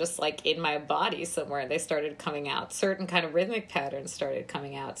ragas were just like in my body somewhere. They started coming out. Certain kind of rhythmic patterns started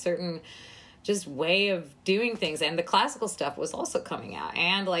coming out. Certain just way of doing things. And the classical stuff was also coming out.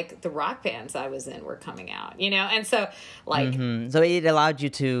 And like the rock bands I was in were coming out, And so like... So it allowed you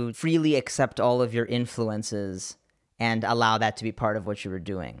to freely accept all of your influences and allow that to be part of what you were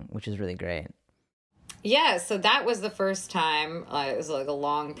doing, which is really great. Yeah, so that was the first time. It was like a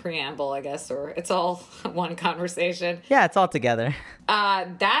long preamble, I guess, or it's all one conversation. Yeah, it's all together.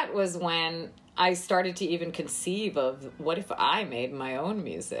 That was when I started to even conceive of what if I made my own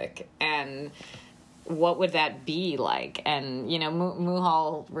music, and what would that be like? And,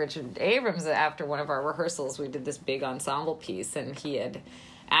 Muhal Richard Abrams, after one of our rehearsals, we did this big ensemble piece, and he had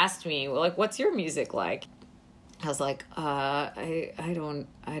asked me, well, like, what's your music like? I was like, I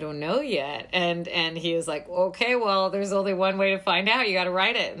don't know yet. And he was like, okay, well, there's only one way to find out. You got to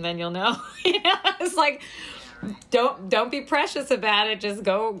write it, and then you'll know. It's like, don't be precious about it. Just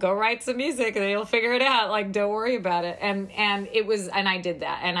go write some music, and then you'll figure it out. Like, don't worry about it. And I did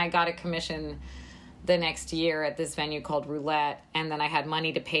that, and I got a commission the next year at this venue called Roulette, and then I had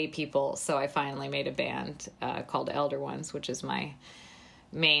money to pay people, so I finally made a band called Elder Ones, which is my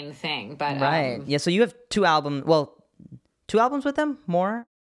main thing. But right, yeah. So you have two albums with them, more.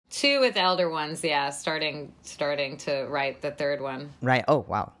 2 with Elder Ones, yeah. Starting to write the third one. Right. Oh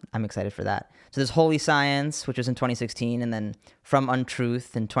wow, I'm excited for that. So there's Holy Science, which was in 2016, and then From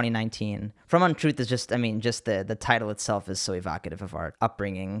Untruth in 2019. From Untruth is just the title itself is so evocative of our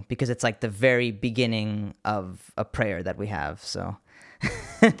upbringing, because it's like the very beginning of a prayer that we have. So.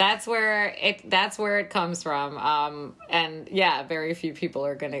 that's where it comes from. And yeah, very few people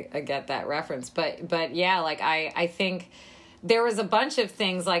are going to get that reference. But yeah, like I think there was a bunch of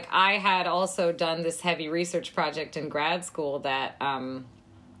things. Like I had also done this heavy research project in grad school that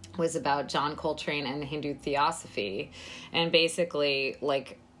was about John Coltrane and Hindu theosophy, and basically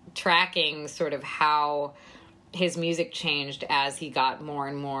like tracking sort of how his music changed as he got more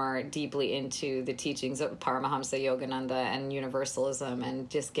and more deeply into the teachings of Paramahamsa Yogananda and Universalism, and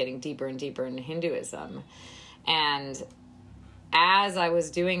just getting deeper and deeper into Hinduism. And as I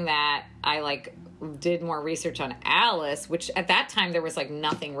was doing that, I like did more research on Alice, which at that time there was like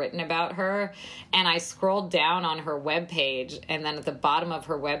nothing written about her. And I scrolled down on her webpage, and then at the bottom of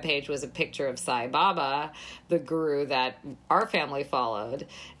her webpage was a picture of Sai Baba, the guru that our family followed.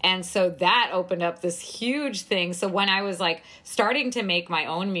 And so that opened up this huge thing. So when I was like starting to make my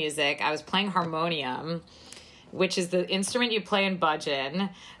own music, I was playing harmonium, which is the instrument you play in bhajan,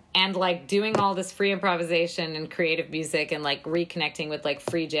 and like doing all this free improvisation and creative music, and like reconnecting with like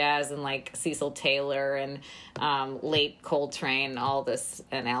free jazz and like Cecil Taylor and late Coltrane, all this,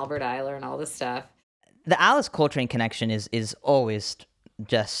 and Albert Ayler and all this stuff. The Alice Coltrane connection is always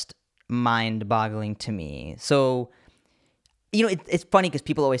just mind-boggling to me. So, it's funny because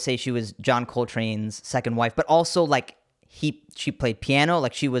people always say she was John Coltrane's second wife, but also like she played piano,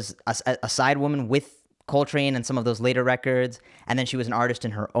 like she was a side woman with Coltrane and some of those later records, and then she was an artist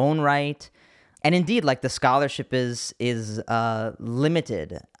in her own right. And indeed, like the scholarship is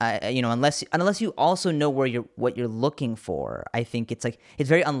limited, unless you also know what you're looking for. I think it's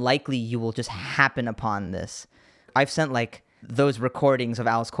very unlikely you will just happen upon this. I've sent like those recordings of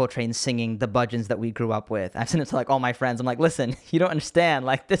Alice Coltrane singing the budgeons that we grew up with. I've sent it to like all my friends. I'm like, listen, you don't understand.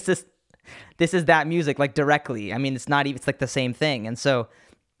 Like this is that music, like directly. I mean, it's not even, it's like the same thing. And so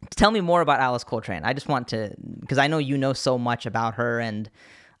tell me more about Alice Coltrane. I just want to, because I know you know so much about her, and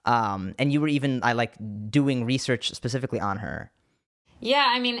you were even doing research specifically on her. Yeah,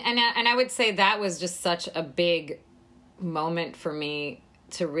 I mean, and I would say that was just such a big moment for me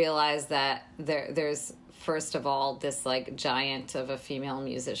to realize that there's, first of all, this like giant of a female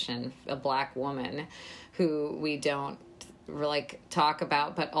musician, a Black woman, who we don't like talk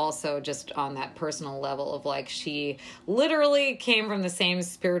about, but also just on that personal level of like, she literally came from the same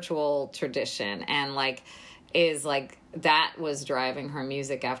spiritual tradition, and like is like that was driving her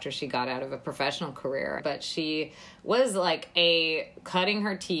music after she got out of a professional career. But she was like cutting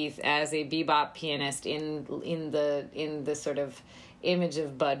her teeth as a bebop pianist in the sort of image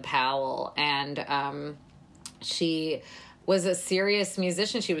of Bud Powell, and she was a serious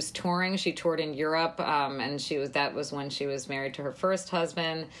musician. She was touring. She toured in Europe, and that was when she was married to her first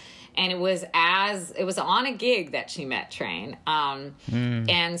husband. And it was on a gig that she met Train.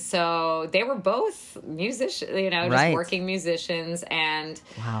 And so they were both musicians, just working musicians. And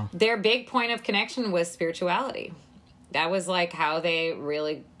wow. Their big point of connection was spirituality. That was like how they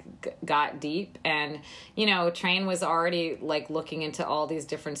really got deep. And Train was already like looking into all these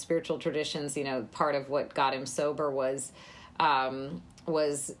different spiritual traditions. Part of what got him sober was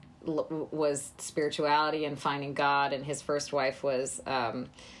spirituality and finding God. And his first wife was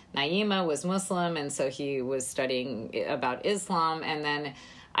Naima, was Muslim, and so he was studying about Islam. And then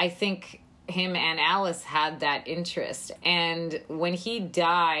I think him and Alice had that interest. And when he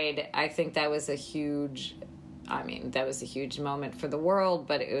died, I think that was a huge moment for the world,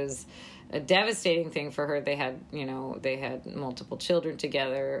 but it was a devastating thing for her. They had multiple children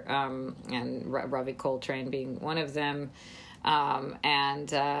together, and Ravi Coltrane being one of them.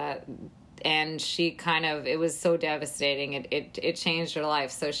 And she kind of, it was so devastating. It changed her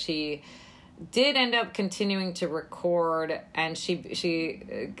life. So she did end up continuing to record, and she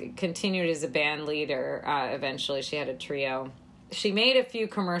continued as a band leader. Eventually she had a trio. She made a few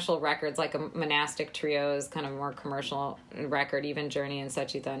commercial records, like a Monastic Trios, kind of more commercial record, even Journey and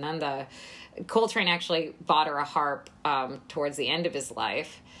Satchitananda. Coltrane actually bought her a harp towards the end of his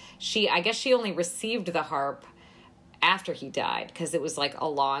life. I guess she only received the harp after he died, because it was like a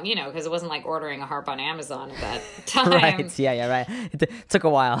long, because it wasn't like ordering a harp on Amazon at that time. Right. Yeah, right. It took a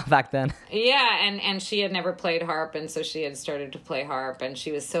while back then. Yeah, and she had never played harp, and so she had started to play harp, and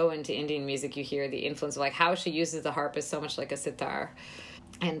she was so into Indian music. You hear the influence of like how she uses the harp is so much like a sitar.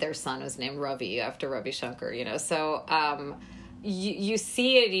 And their son was named Ravi after Ravi Shankar, so you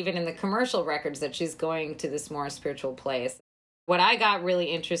see it even in the commercial records that she's going to this more spiritual place. What I got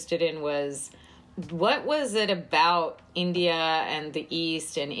really interested in was, what was it about India and the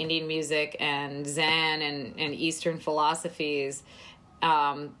East and Indian music and Zen and Eastern philosophies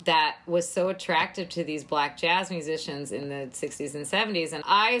that was so attractive to these Black jazz musicians in the 60s and 70s? And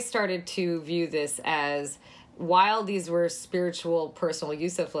I started to view this as, while these were spiritual, personal,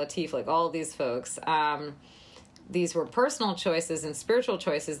 Yusuf Lateef, like all these folks, these were personal choices and spiritual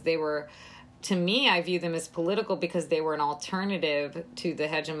choices. They were, to me, I view them as political because they were an alternative to the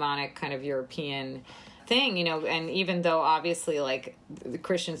hegemonic kind of European thing, and even though obviously like the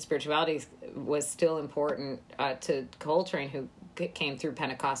Christian spirituality was still important to Coltrane, who came through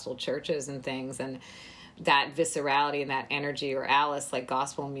Pentecostal churches and things, and that viscerality and that energy, or Alice, like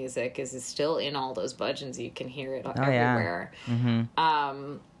gospel music is still in all those budgeons. You can hear it everywhere. Yeah.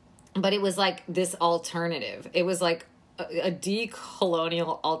 Mm-hmm. But it was like this alternative. It was like a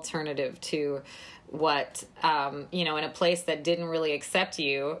decolonial alternative to what, in a place that didn't really accept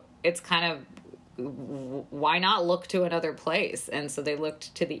you. It's kind of, why not look to another place? And so they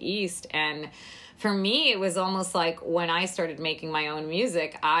looked to the East. And for me, it was almost like when I started making my own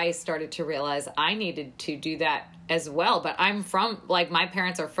music, I started to realize I needed to do that as well. But I'm from, like, my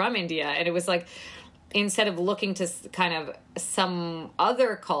parents are from India. And it was like, instead of looking to kind of some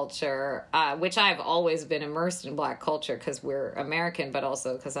other culture, which I've always been immersed in Black culture because we're American, but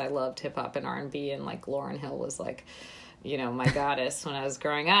also because I loved hip hop and R&B, and like Lauryn Hill was like, my goddess when I was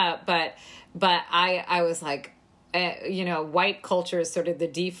growing up. But I was like, white culture is sort of the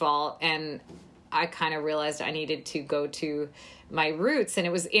default, and I kind of realized I needed to go to my roots. And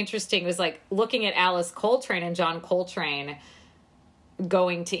it was interesting. It was like looking at Alice Coltrane and John Coltrane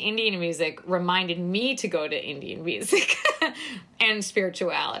going to Indian music reminded me to go to Indian music and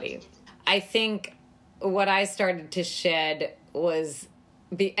spirituality. I think what I started to shed was,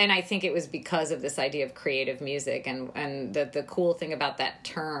 and I think it was because of this idea of creative music, and the cool thing about that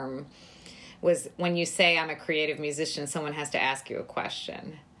term was when you say I'm a creative musician, someone has to ask you a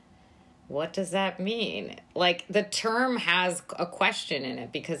question. What does that mean? Like, the term has a question in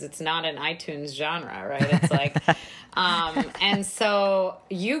it because it's not an iTunes genre, right? It's like, and so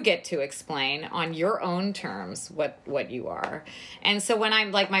you get to explain on your own terms what you are. And so when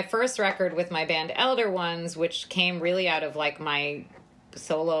I'm like, my first record with my band Elder Ones, which came really out of like my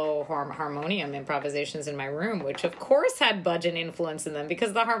solo harmonium improvisations in my room, which of course had Budgeon influence in them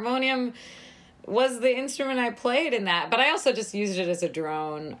because the harmonium was the instrument I played in that, but I also just used it as a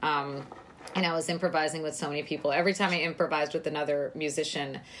drone. And I was improvising with so many people. Every time I improvised with another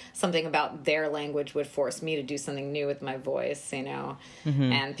musician, something about their language would force me to do something new with my voice, you know?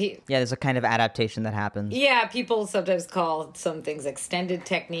 Mm-hmm. And there's a kind of adaptation that happens. Yeah, people sometimes call some things extended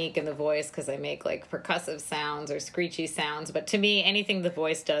technique in the voice because I make like percussive sounds or screechy sounds. But to me, anything the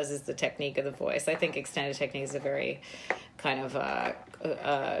voice does is the technique of the voice. I think extended technique is a very kind of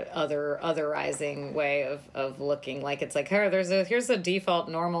otherizing way of looking. Like, it's like, here's a default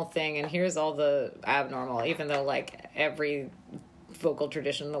normal thing and here's all the abnormal, even though like every vocal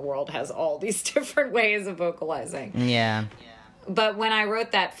tradition in the world has all these different ways of vocalizing. Yeah. But when I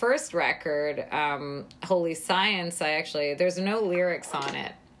wrote that first record, Holy Science, there's no lyrics on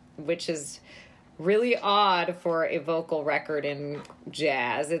it, which is really odd for a vocal record in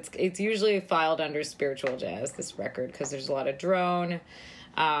jazz. It's usually filed under spiritual jazz, this record, because there's a lot of drone.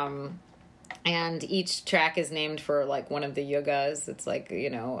 And each track is named for like one of the yugas. It's like,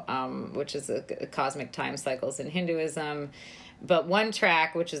 which is a cosmic time cycles in Hinduism. But one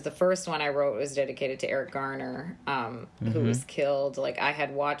track, which is the first one I wrote, was dedicated to Eric Garner, who was killed. Like, I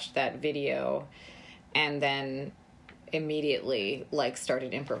had watched that video and then immediately like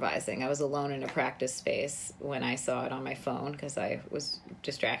started improvising. I was alone in a practice space when I saw it on my phone because I was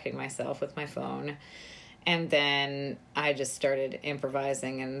distracting myself with my phone. And then I just started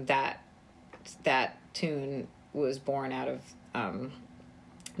improvising, and that tune was born out of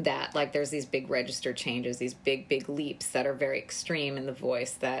that. Like, there's these big register changes, these big leaps that are very extreme in the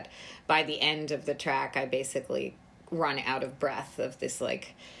voice that by the end of the track I basically run out of breath of this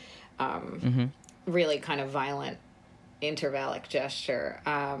like really kind of violent intervallic gesture.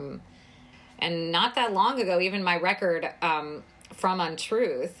 And not that long ago, even my record From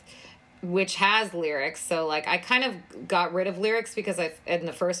Untruth, which has lyrics, so like I kind of got rid of lyrics because in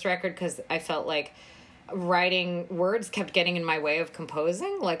the first record, because I felt like writing words kept getting in my way of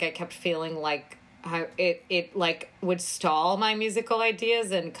composing. Like, I kept feeling like it like would stall my musical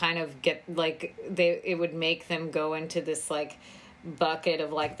ideas and kind of get like it would make them go into this like bucket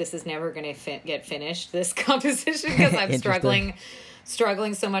of like, this is never going to get finished, this composition, because I'm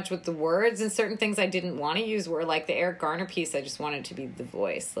struggling so much with the words, and certain things I didn't want to use were like the Eric Garner piece. I just wanted to be the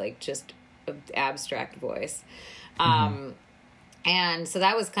voice, like just an abstract voice. And so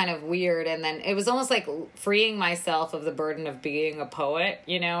that was kind of weird. And then it was almost like freeing myself of the burden of being a poet,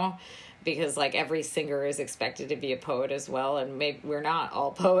 because like every singer is expected to be a poet as well. And maybe we're not all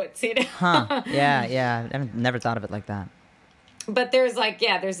poets, Huh. Yeah. I've never thought of it like that. But there's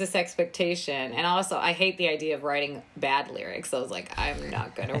there's this expectation. And also, I hate the idea of writing bad lyrics. So I was like, I'm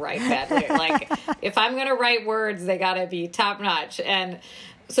not going to write bad lyrics. Like, if I'm going to write words, they got to be top notch. And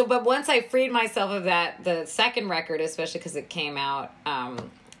so, but once I freed myself of that, the second record, especially because it came out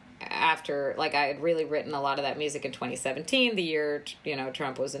after, like, I had really written a lot of that music in 2017, the year,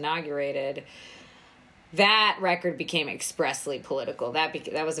 Trump was inaugurated. That record became expressly political. That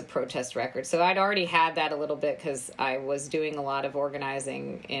was a protest record. So I'd already had that a little bit because I was doing a lot of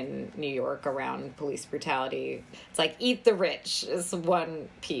organizing in New York around police brutality. It's like Eat the Rich is one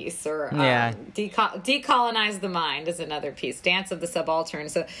piece, or Decolonize the Mind is another piece. Dance of the Subaltern.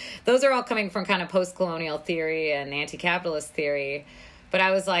 So those are all coming from kind of post-colonial theory and anti-capitalist theory. But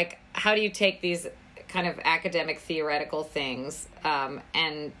I was like, how do you take these kind of academic theoretical things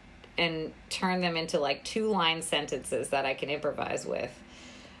and turn them into like 2-line sentences that I can improvise with,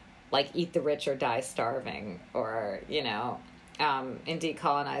 like Eat the Rich or Die Starving, or, in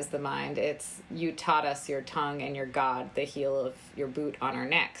Decolonize the Mind, it's you taught us your tongue and your God, the heel of your boot on our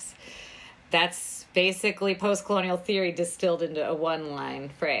necks. That's basically post-colonial theory distilled into a 1-line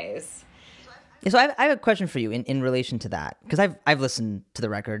phrase. So I have a question for you in relation to that, because I've listened to the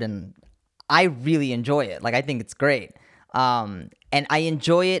record and I really enjoy it. Like, I think it's great. And I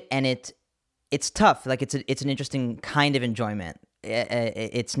enjoy it, and it's tough. Like it's an interesting kind of enjoyment.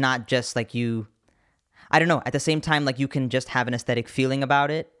 It's not just like I don't know. At the same time, like you can just have an aesthetic feeling about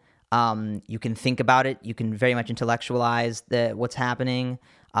it. You can think about it. You can very much intellectualize what's happening,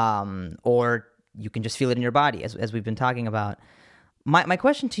 or you can just feel it in your body, as we've been talking about. My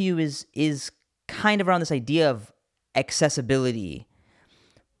question to you is kind of around this idea of accessibility.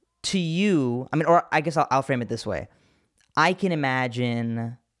 To you, I mean, or I guess I'll frame it this way. I can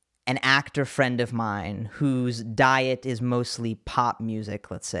imagine an actor friend of mine whose diet is mostly pop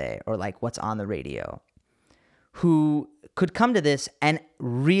music, let's say, or like what's on the radio, who could come to this and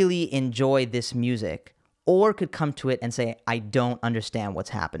really enjoy this music, or could come to it and say, I don't understand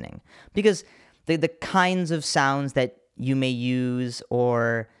what's happening. Because the kinds of sounds that you may use,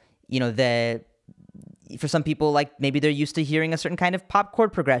 or, you know, for some people, like maybe they're used to hearing a certain kind of pop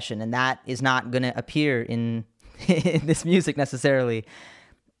chord progression, and that is not going to appear in this music necessarily,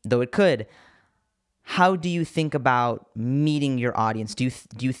 though it could. How do you think about meeting your audience? Do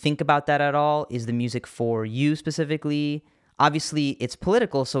you think about that at all? Is the music for you specifically? Obviously, it's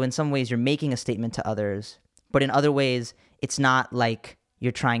political, so in some ways you're making a statement to others, but in other ways, it's not like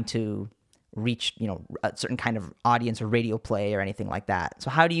you're trying to reach, you know, a certain kind of audience or radio play or anything like that. So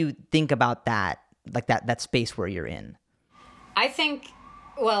how do you think about that, like that space where you're in? I think,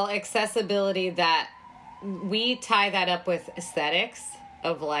 well, accessibility, that we tie that up with aesthetics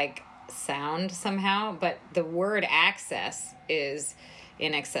of like sound somehow, but the word access is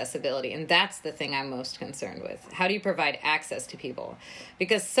in accessibility, and that's the thing I'm most concerned with. How do you provide access to people?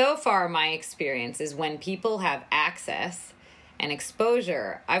 Because so far my experience is when people have access and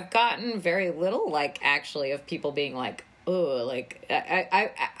exposure, I've gotten very little, like, actually, of people being like, oh, like,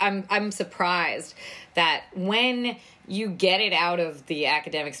 I'm surprised that when you get it out of the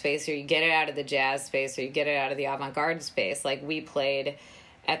academic space, or you get it out of the jazz space, or you get it out of the avant-garde space, like we played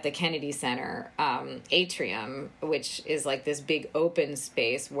at the Kennedy Center atrium, which is like this big open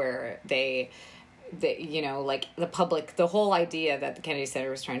space where they you know, like the public, the whole idea that the Kennedy Center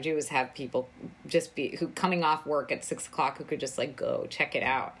was trying to do was have people just who coming off work at 6:00 who could just like go check it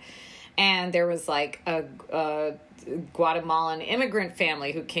out. And there was like a Guatemalan immigrant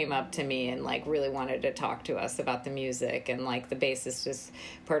family who came up to me and like really wanted to talk to us about the music, and like the bassist is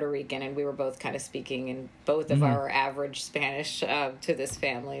Puerto Rican, and we were both kind of speaking in both of our average Spanish to this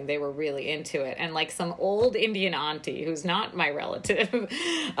family, and they were really into it. And like some old Indian auntie who's not my relative,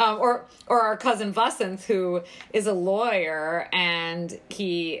 or our cousin Vasanth, who is a lawyer, and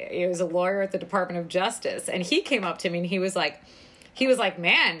he was a lawyer at the Department of Justice, and he came up to me and he was like,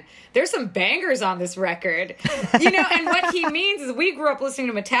 man, there's some bangers on this record. You know, and what he means is we grew up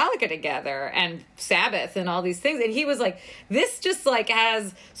listening to Metallica together and Sabbath and all these things. And he was like, this just like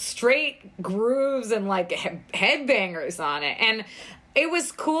has straight grooves and like headbangers on it. And it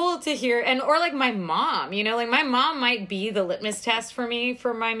was cool to hear. And, or like my mom, you know, like my mom might be the litmus test for me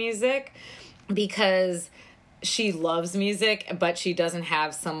for my music, because she loves music, but she doesn't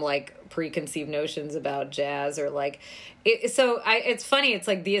have some like preconceived notions about jazz, or like it's funny, it's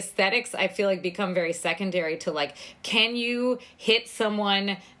like the aesthetics I feel like become very secondary to like, can you hit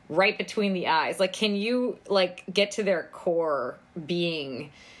someone right between the eyes? Like, can you like get to their core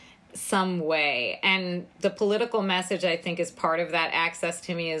being some way? And the political message, I think, is part of that access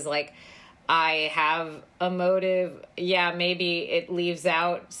to me, is like, I have a motive. Yeah, maybe it leaves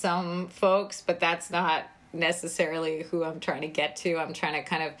out some folks, but that's not necessarily who I'm trying to get to. I'm trying to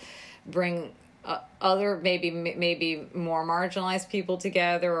kind of bring other maybe more marginalized people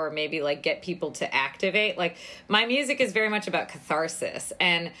together, or maybe like get people to activate. Like my music is very much about catharsis,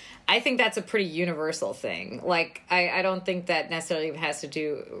 and I think that's a pretty universal thing. Like I don't think that necessarily has to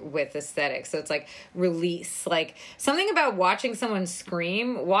do with aesthetics. So it's like release, like something about watching someone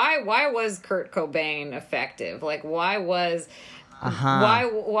scream. Why was Kurt Cobain effective? Like why was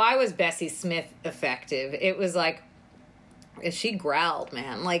Bessie Smith effective? It was like, she growled,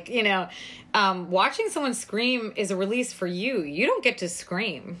 man. Like, you know, watching someone scream is a release for you. You don't get to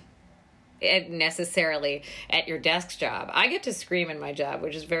scream necessarily at your desk job. I get to scream in my job,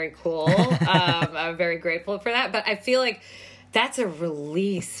 which is very cool. I'm very grateful for that. But I feel like that's a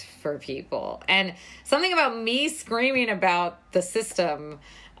release for people. And something about me screaming about the system,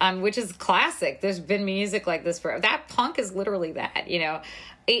 which is classic. There's been music like this forever. That punk is literally that, you know.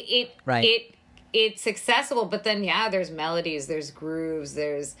 It's accessible, but then there's melodies, there's grooves,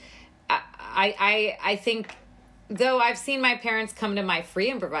 there's I think, though I've seen my parents come to my free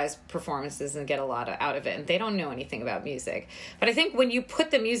improvised performances and get a lot out of it, and they don't know anything about music. But I think when you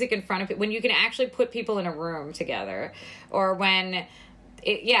put the music in front of it, when you can actually put people in a room together, or when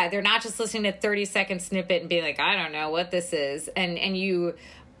they're not just listening to 30-second snippet and being like, I don't know what this is, and you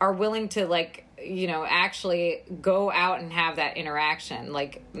are willing to like, you know, actually go out and have that interaction.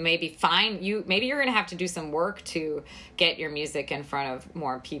 Like maybe maybe you're going to have to do some work to get your music in front of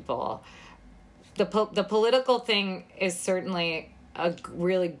more people. The political thing is certainly a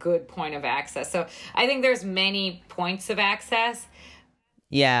really good point of access. So I think there's many points of access.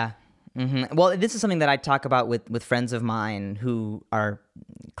 Yeah. Mm-hmm. Well, this is something that I talk about with friends of mine who are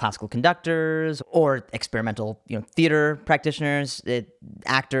classical conductors or experimental, theater practitioners,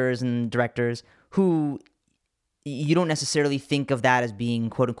 actors and directors who you don't necessarily think of that as being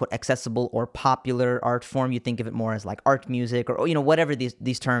quote unquote accessible or popular art form. You think of it more as like art music or whatever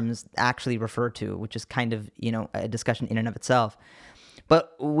these terms actually refer to, which is kind of a discussion in and of itself.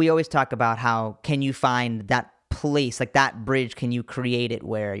 But we always talk about how can you find that place, like that bridge, can you create it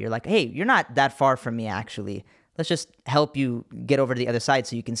where you're like, hey, you're not that far from me actually. Let's just help you get over to the other side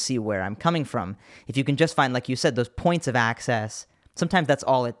so you can see where I'm coming from. If you can just find, like you said, those points of access, sometimes that's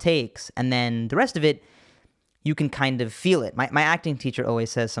all it takes. And then the rest of it, you can kind of feel it. My acting teacher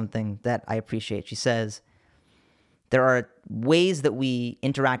always says something that I appreciate. She says, there are ways that we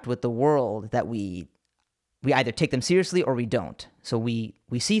interact with the world that we either take them seriously or we don't. So we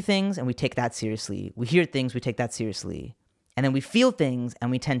see things and we take that seriously. We hear things, we take that seriously. And then we feel things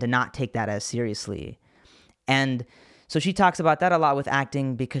and we tend to not take that as seriously. And so she talks about that a lot with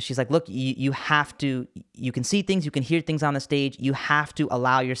acting because she's like, look, you have to, you can see things, you can hear things on the stage. You have to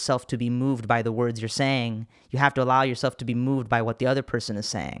allow yourself to be moved by the words you're saying. You have to allow yourself to be moved by what the other person is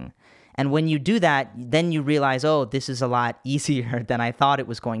saying. And when you do that, then you realize, oh, this is a lot easier than I thought it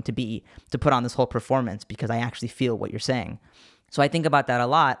was going to be to put on this whole performance because I actually feel what you're saying. So I think about that a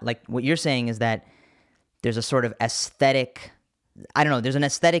lot. Like what you're saying is that there's a sort of aesthetic, I don't know, there's an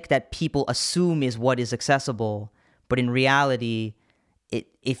aesthetic that people assume is what is accessible. But in reality,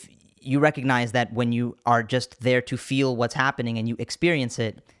 if you recognize that when you are just there to feel what's happening and you experience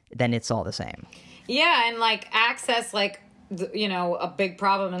it, then it's all the same. Yeah, and like access, like, a big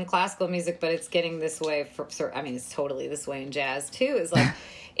problem in classical music, but it's getting this way it's totally this way in jazz too, is like,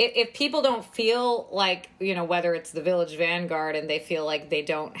 if people don't feel like, whether it's the Village Vanguard and they feel like they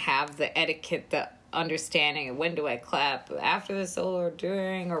don't have the etiquette, the understanding of when do I clap, after the solo or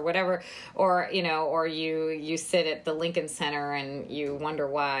during or whatever, or you sit at the Lincoln Center and you wonder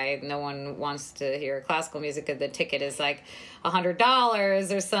why no one wants to hear classical music and the ticket is like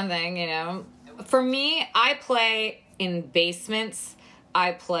 $100 or something. For me, I play in basements,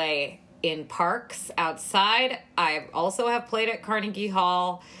 I play in parks outside. I also have played at Carnegie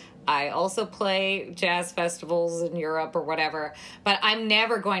Hall. I also play jazz festivals in Europe or whatever, but I'm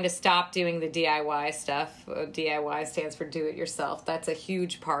never going to stop doing the DIY stuff. DIY stands for do it yourself. That's a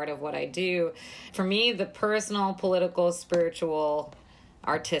huge part of what I do. For me, the personal, political, spiritual,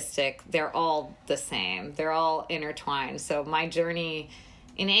 artistic, they're all the same. They're all intertwined. So my journey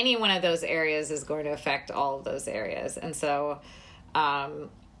in any one of those areas is going to affect all of those areas. And so,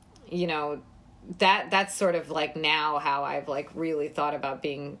 that's sort of like now how I've like really thought about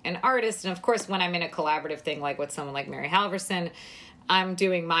being an artist. And of course, when I'm in a collaborative thing, like with someone like Mary Halverson, I'm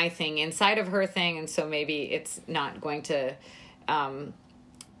doing my thing inside of her thing. And so maybe it's not going to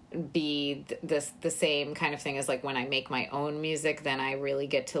be the same kind of thing as like when I make my own music, then I really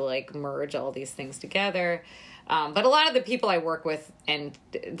get to like merge all these things together. But a lot of the people I work with, and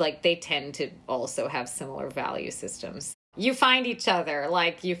like they tend to also have similar value systems. You find each other,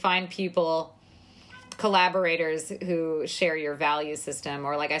 like you find people, collaborators who share your value system,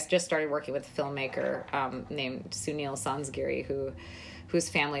 or like I just started working with a filmmaker named Sunil Sansgiri, whose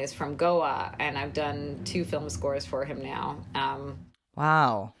family is from Goa, and I've done 2 film scores for him now.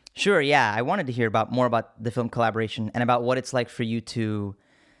 Wow. Sure, yeah. I wanted to hear more about the film collaboration and about what it's like for you to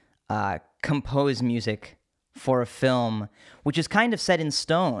compose music for a film, which is kind of set in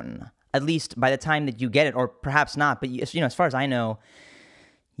stone, at least by the time that you get it, or perhaps not. But as far as I know,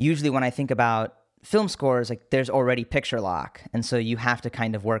 usually when I think about film scores, like there's already picture lock, and so you have to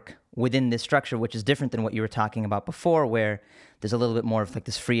kind of work within this structure, which is different than what you were talking about before, where there's a little bit more of like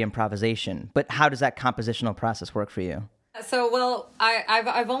this free improvisation. But how does that compositional process work for you? So, well,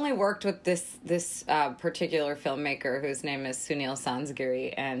 I've only worked with this particular filmmaker whose name is Sunil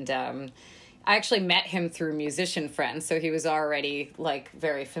Sansgiri, and I actually met him through musician friends. So he was already like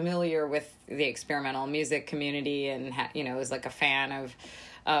very familiar with the experimental music community, and was like a fan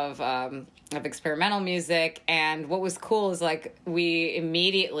of experimental music. And what was cool is like we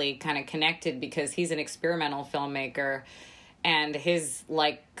immediately kind of connected because he's an experimental filmmaker, and his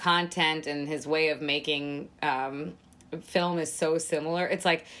like content and his way of making film is so similar. It's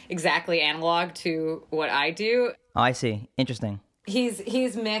like exactly analog to what I do. Oh, I see. Interesting.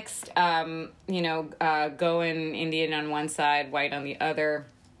 He's mixed, Goan Indian on one side, white on the other.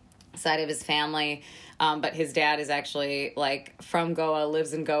 side of his family. But his dad is actually like from Goa,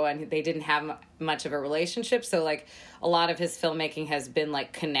 lives in Goa, and they didn't have much of a relationship. So like a lot of his filmmaking has been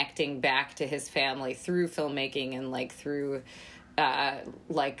like connecting back to his family through filmmaking and like through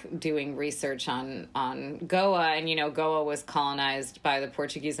like doing research on Goa. And, you know, Goa was colonized by the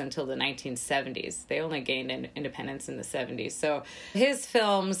Portuguese until the 1970s. They only gained independence in the 70s. So his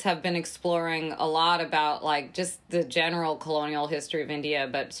films have been exploring a lot about like just the general colonial history of India,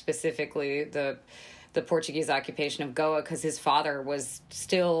 but specifically the Portuguese occupation of Goa, because his father was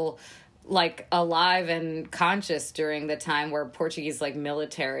still like alive and conscious during the time where Portuguese like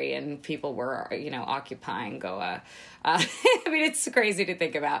military and people were, you know, occupying Goa. I mean, it's crazy to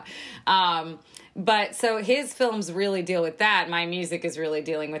think about. But so his films really deal with that. My music is really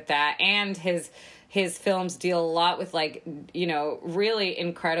dealing with that. And his films deal a lot with like, you know, really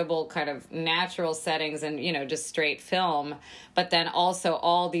incredible kind of natural settings and, you know, just straight film, but then also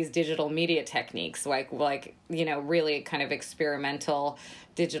all these digital media techniques, like, you know, really kind of experimental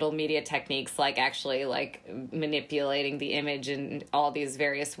digital media techniques, like actually like manipulating the image in all these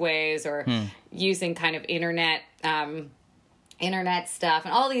various ways, or using kind of internet stuff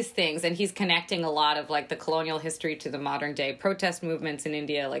and all these things. And he's connecting a lot of like the colonial history to the modern day protest movements in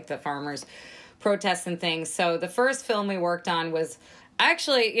India, like the farmers' protests and things. So the first film we worked on was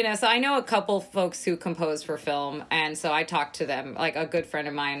actually, you know, so I know a couple folks who compose for film, and so I talked to them. Like a good friend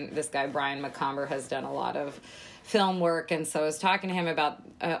of mine, this guy Brian McComber, has done a lot of film work, and so I was talking to him about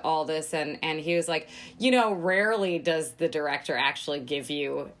all this, and he was like, you know, rarely does the director actually give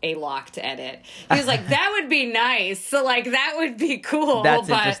you a locked edit. He was like, that would be nice, so like that would be cool. That's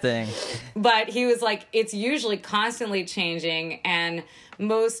interesting. But he was like, it's usually constantly changing, and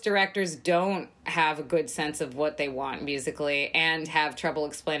most directors don't have a good sense of what they want musically and have trouble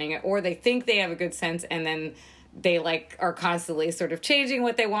explaining it, or they think they have a good sense and then they like are constantly sort of changing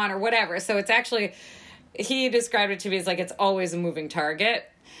what they want or whatever. So it's actually, he described it to me as like it's always a moving target.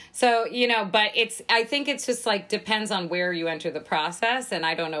 So, you know, but I think it's just like depends on where you enter the process, and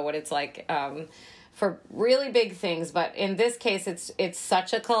I don't know what it's like for really big things, but in this case it's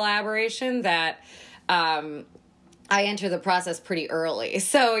such a collaboration that I enter the process pretty early.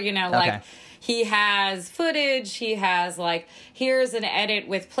 So, you know, like he has footage, he has like, here's an edit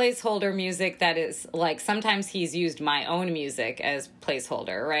with placeholder music that is like, sometimes he's used my own music as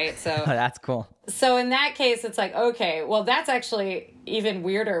placeholder, right? So that's cool. So in that case, it's like, okay, well, that's actually even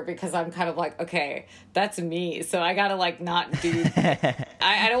weirder because I'm kind of like, okay, that's me. So I got to like not do,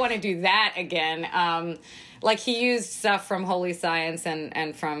 I don't want to do that again. Like he used stuff from Holy Science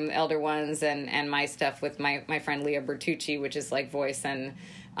and from Elder Ones and my stuff with my friend Leah Bertucci, which is like voice and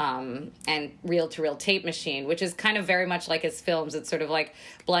reel-to-reel tape machine, which is kind of very much like his films. It's sort of like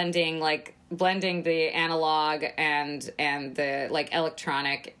blending the analog and the like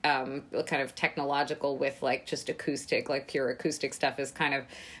electronic kind of technological with like just acoustic, like pure acoustic stuff is kind of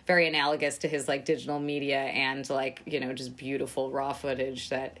very analogous to his like digital media and like, you know, just beautiful raw footage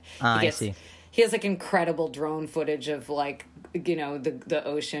that he gets. I see. He has like incredible drone footage of like, you know, the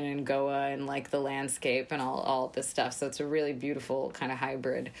ocean in Goa and like the landscape and all this stuff. So it's a really beautiful kind of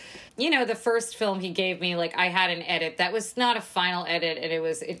hybrid. You know, the first film he gave me, like I had an edit that was not a final edit, and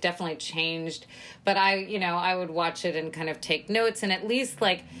it definitely changed, but I would watch it and kind of take notes and at least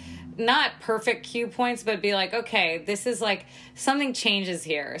like not perfect cue points, but be like, okay, this is like something changes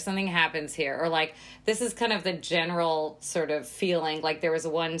here, something happens here, or like this is kind of the general sort of feeling. Like there was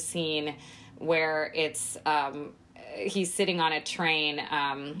one scene where it's he's sitting on a train.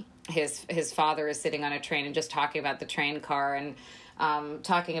 His father is sitting on a train and just talking about the train car and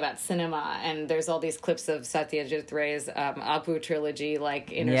talking about cinema. And there's all these clips of Satyajit Ray's Apu trilogy,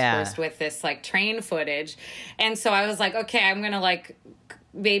 like interspersed with this like train footage. And so I was like, okay, I'm gonna like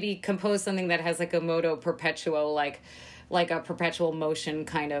maybe compose something that has like a moto perpetuo, like a perpetual motion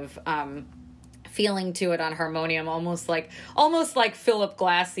kind of feeling to it on harmonium, almost like Philip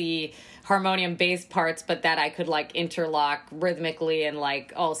Glassy harmonium bass parts, but that I could like interlock rhythmically and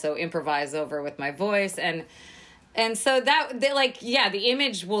like also improvise over with my voice. And so that they like, yeah, the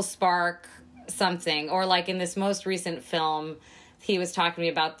image will spark something. Or like in this most recent film, he was talking to me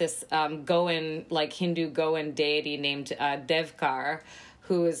about this Goan, like Hindu Goan deity named Devkar,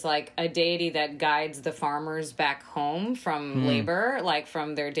 who is like a deity that guides the farmers back home from labor, like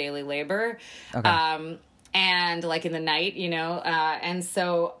from their daily labor. Okay. And like in the night, you know, and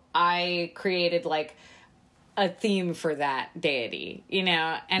so I created like a theme for that deity, you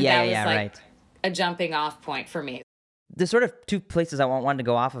know, and that was a jumping off point for me. There's sort of two places I wanted to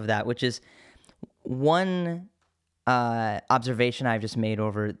go off of that, which is one observation I've just made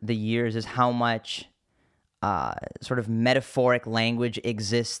over the years is how much sort of metaphoric language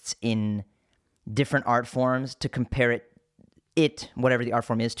exists in different art forms to compare whatever the art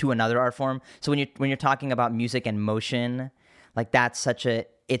form is, to another art form. So when you're talking about music and motion, like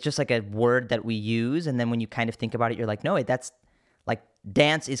it's just like a word that we use, and then when you kind of think about it, you're like, no, that's like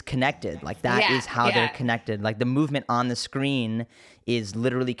dance is connected. Like that is how they're connected. Like the movement on the screen is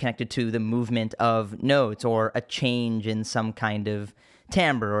literally connected to the movement of notes or a change in some kind of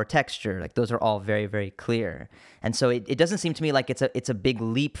timbre or texture. Like those are all very, very clear. And so it doesn't seem to me like it's a big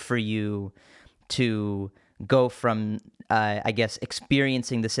leap for you to go from I guess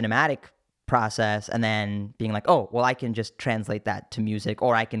experiencing the cinematic process and then being like, oh, well, I can just translate that to music,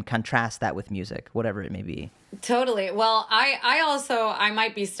 or I can contrast that with music, whatever it may be. Totally. Well, I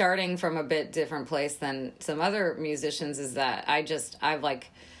might be starting from a bit different place than some other musicians, is that I've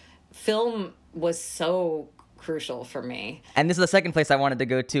like, film was so crucial for me. And this is the second place I wanted to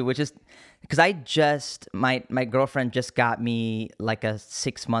go to, which is because my girlfriend just got me like a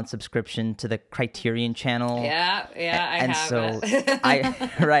 6-month subscription to the Criterion channel. Yeah, I have so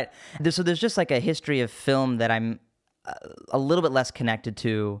it. Right. So there's just like a history of film that I'm a little bit less connected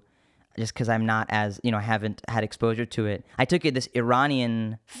to, just because I'm not as, I haven't had exposure to it. I took this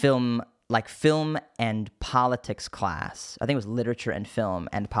Iranian film and politics class. I think it was literature and film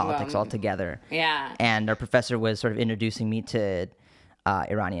and politics all together. Yeah. And our professor was sort of introducing me to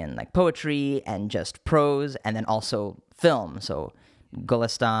Iranian like poetry and just prose, and then also film. So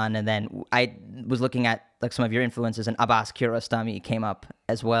Golestan, and then I was looking at like some of your influences, and Abbas Kiarostami came up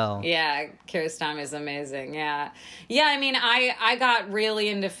as well. Yeah, Kiarostami is amazing. Yeah. I mean, I got really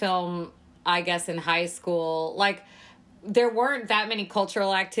into film, I guess, in high school. Like, there weren't that many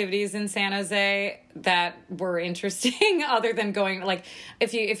cultural activities in San Jose that were interesting other than going, like,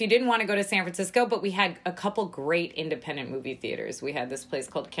 if you didn't want to go to San Francisco, but we had a couple great independent movie theaters. We had this place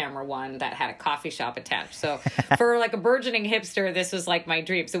called Camera One that had a coffee shop attached. So for like a burgeoning hipster, this was like my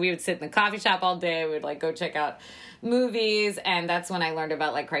dream. So we would sit in the coffee shop all day. We'd like go check out movies, and that's when I learned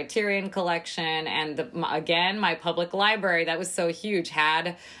about like Criterion Collection, and again, my public library that was so huge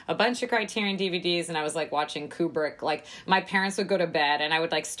had a bunch of Criterion DVDs, and I was like watching Kubrick. Like my parents would go to bed, and I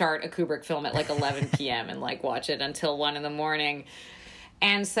would like start a Kubrick film at like 11 p.m. and like watch it until 1 a.m.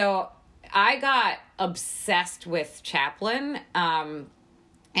 And so I got obsessed with Chaplin, and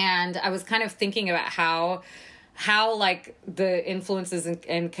I was kind of thinking about how like the influences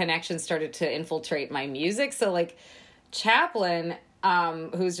and connections started to infiltrate my music. So like Chaplin,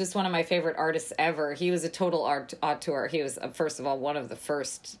 who's just one of my favorite artists ever, he was a total auteur. He was, first of all, one of the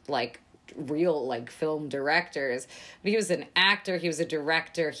first like real like film directors, but he was an actor, he was a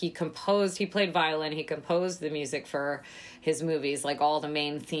director, he played violin, he composed the music for his movies, like all the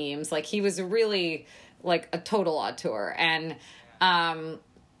main themes. Like he was really like a total auteur. And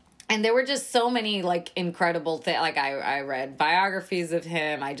there were just so many like incredible things. Like I read biographies of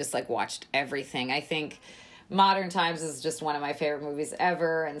him. I just like watched everything. I think Modern Times is just one of my favorite movies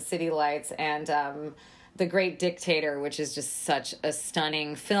ever, and City Lights, and The Great Dictator, which is just such a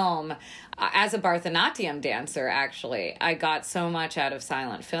stunning film. As a Bharatanatyam dancer, actually, I got so much out of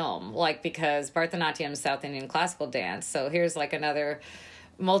silent film, like because Bharatanatyam is South Indian classical dance. So here's like another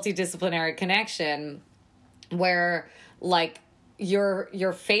multidisciplinary connection where like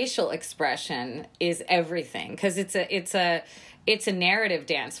your facial expression is everything, because it's a narrative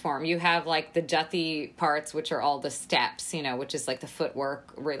dance form. You have like the Jathi parts, which are all the steps, which is like the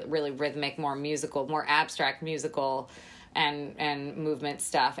footwork, really rhythmic, more musical, more abstract musical and movement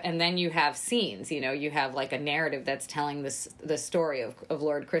stuff. And then you have scenes, you have like a narrative that's telling the story of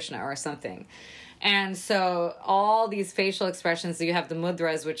Lord Krishna or something. And so all these facial expressions, so you have the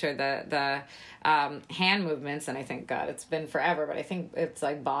mudras, which are the hand movements, and I think, God, it's been forever, but I think it's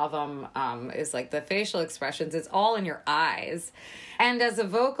like bhavam is like the facial expressions. It's all in your eyes. And as a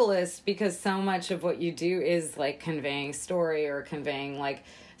vocalist, because so much of what you do is like conveying story or conveying like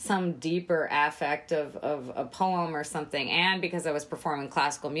some deeper affect of a poem or something, and because I was performing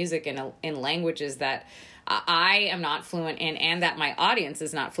classical music in languages that I am not fluent in and that my audience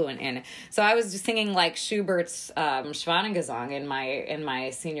is not fluent in. So I was just singing like Schubert's Schwanengesang in my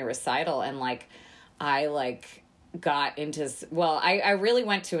senior recital, and like I like got into, well, I really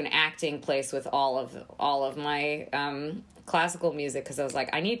went to an acting place with all of my classical music, because I was like,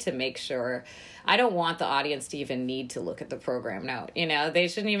 I need to make sure, I don't want the audience to even need to look at the program note. They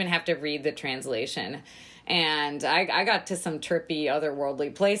shouldn't even have to read the translation. And I got to some trippy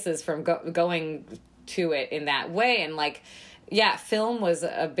otherworldly places from going to it in that way. And like, yeah, film was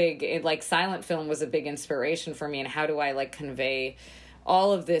silent film was a big inspiration for me. And how do I like convey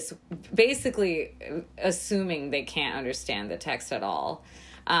all of this, basically assuming they can't understand the text at all.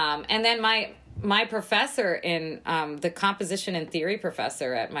 And then my professor in the composition and theory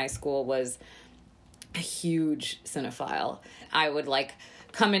professor at my school was a huge cinephile. I would like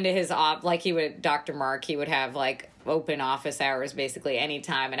come into his like he would, Dr. Mark, he would have like open office hours basically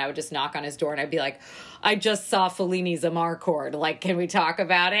anytime, and I would just knock on his door and I'd be like, I just saw Fellini's Amarcord, like, can we talk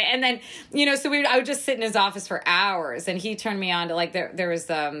about it? And then, you know, so I would just sit in his office for hours, and he turned me on to like, there was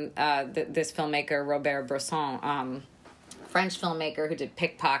this filmmaker Robert Bresson, French filmmaker who did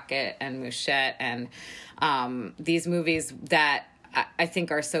Pickpocket and Mouchette, and these movies that I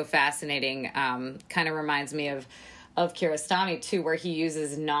think are so fascinating. Kind of reminds me of Kiarostami too, where he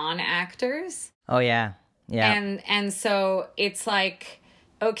uses non-actors. Oh yeah. Yeah. And so it's like,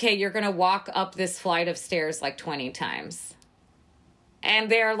 okay, you're going to walk up this flight of stairs like 20 times.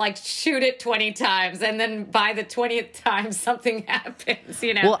 And they're like, shoot it 20 times. And then by the 20th time, something happens,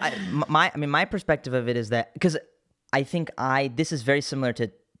 you know? Well, my perspective of it is that, because I think this is very similar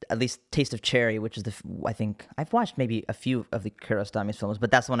to at least Taste of Cherry, which is I think I've watched maybe a few of the Kiarostami's films, but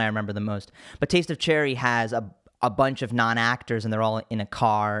that's the one I remember the most. But Taste of Cherry has a bunch of non-actors, and they're all in a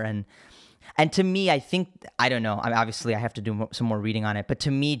car, and to me, I think, I don't know, obviously I have to do some more reading on it, but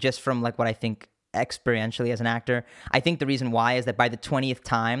to me, just from like what I think experientially as an actor, I think the reason why is that by the 20th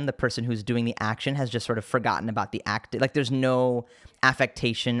time, the person who's doing the action has just sort of forgotten about the act. Like there's no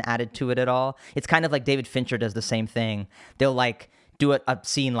affectation added to it at all. It's kind of like David Fincher does the same thing. They'll like do a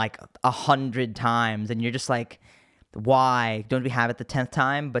scene like 100 times, and you're just like, why don't we have it the 10th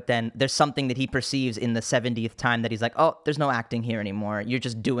time? But then there's something that he perceives in the 70th time that he's like, oh, there's no acting here anymore. You're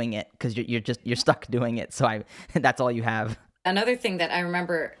just doing it because you're stuck doing it. So that's all you have. Another thing that I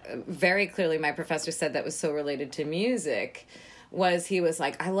remember very clearly my professor said that was so related to music was, he was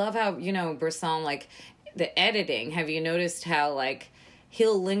like, I love how, you know, Bresson, like the editing, have you noticed how like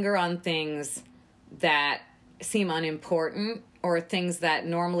he'll linger on things that seem unimportant, or things that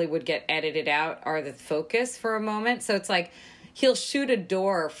normally would get edited out are the focus for a moment. So it's like he'll shoot a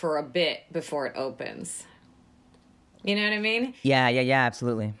door for a bit before it opens. You know what I mean? Yeah,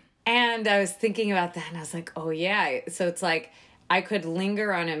 absolutely. And I was thinking about that, and I was like, oh yeah. So it's like I could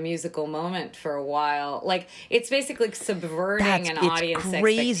linger on a musical moment for a while. Like it's basically subverting an audience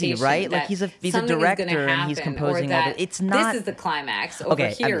crazy, right? Like he's a director and he's composing all the, it's not, this is the climax over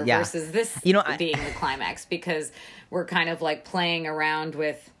here versus this, you know, being the climax, because we're kind of like playing around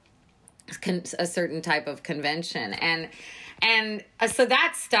with a certain type of convention. And so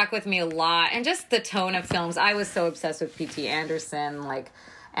that stuck with me a lot. And just the tone of films. I was so obsessed with P.T. Anderson, like,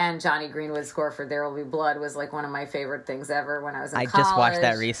 and Johnny Greenwood's score for There Will Be Blood was like one of my favorite things ever when I was in college. I just watched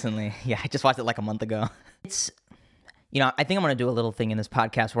that recently. Yeah, I just watched it like a month ago. It's, you know, I think I'm going to do a little thing in this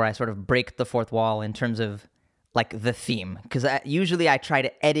podcast where I sort of break the fourth wall in terms of like the theme. Because usually I try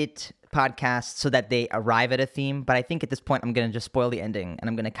to edit podcasts so that they arrive at a theme. But I think at this point I'm going to just spoil the ending and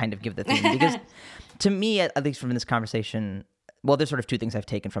I'm going to kind of give the theme. Because to me, at least from this conversation, well, there's sort of two things I've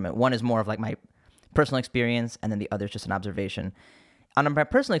taken from it. One is more of like my personal experience, and then the other is just an observation. On my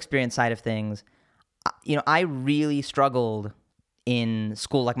personal experience side of things, you know, I really struggled in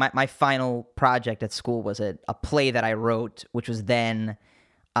school. Like my final project at school was a play that I wrote, which was then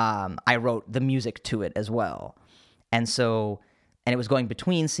I wrote the music to it as well. And it was going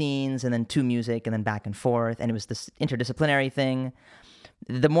between scenes and then to music and then back and forth. And it was this interdisciplinary thing.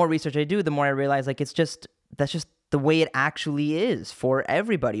 The more research I do, the more I realize like that's just the way it actually is for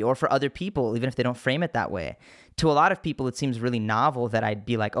everybody or for other people, even if they don't frame it that way. To a lot of people, it seems really novel that I'd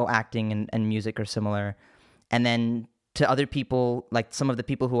be like, oh, acting and music are similar. And then to other people, like some of the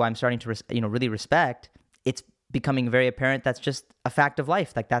people who I'm starting to really respect, it's becoming very apparent that's just a fact of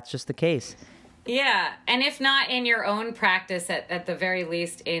life. Like that's just the case. Yeah. And if not in your own practice, at the very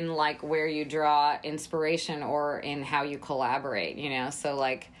least in like where you draw inspiration or in how you collaborate, you know? So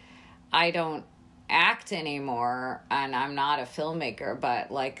like I don't act anymore and I'm not a filmmaker,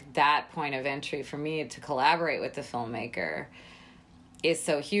 but like that point of entry for me to collaborate with the filmmaker is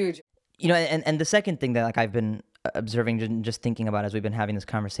so huge. You know, and the second thing that like I've been observing and just thinking about as we've been having this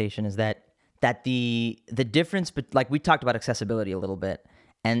conversation is that the difference, like we talked about accessibility a little bit,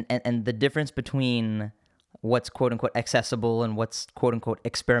 and the difference between what's quote unquote accessible and what's quote unquote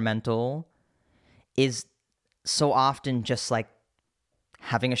experimental is so often just like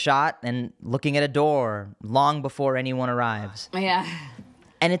having a shot and looking at a door long before anyone arrives. Yeah.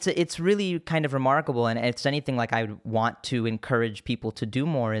 And it's really kind of remarkable, and it's anything like I would want to encourage people to do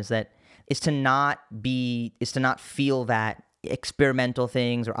more is to not feel that experimental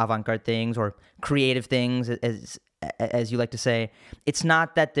things or avant-garde things or creative things, as you like to say, it's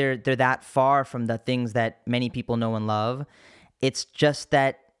not that they're that far from the things that many people know and love. It's just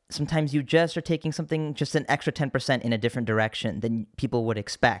that sometimes you just are taking something just an extra 10% in a different direction than people would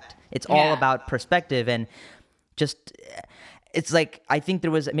expect. It's all about perspective, and just, it's like, I think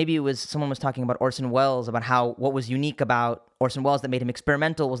someone was talking about Orson Welles, about how what was unique about Orson Welles that made him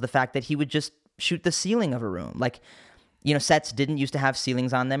experimental was the fact that he would just shoot the ceiling of a room. Like, sets didn't used to have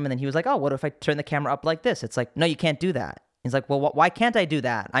ceilings on them, and then he was like, oh, what if I turn the camera up like this? It's like, no, you can't do that. He's like, well, why can't I do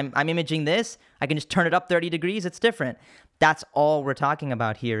that? I'm imaging this. I can just turn it up 30 degrees. It's different. That's all we're talking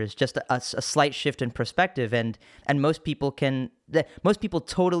about here, is just a slight shift in perspective. And most people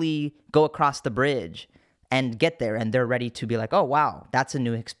totally go across the bridge and get there, and they're ready to be like, oh, wow, that's a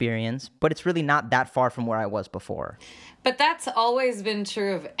new experience. But it's really not that far from where I was before. But that's always been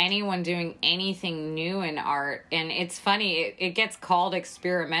true of anyone doing anything new in art. And it's funny, it gets called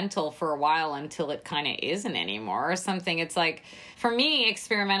experimental for a while until it kind of isn't anymore or something. It's like, for me,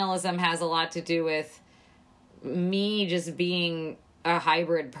 experimentalism has a lot to do with me just being a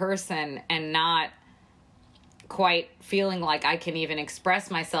hybrid person and not quite feeling like I can even express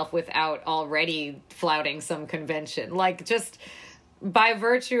myself without already flouting some convention. Like, just by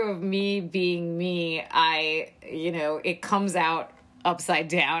virtue of me being me, it comes out upside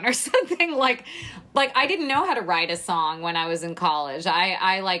down or something. Like I didn't know how to write a song when I was in college.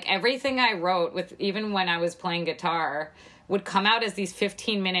 I like everything I wrote, even when I was playing guitar, would come out as these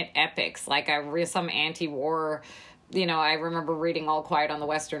 15-minute epics. Like some anti-war, I remember reading All Quiet on the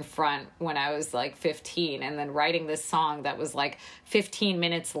Western Front when I was like 15, and then writing this song that was like 15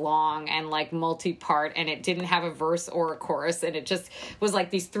 minutes long and like multi-part, and it didn't have a verse or a chorus, and it just was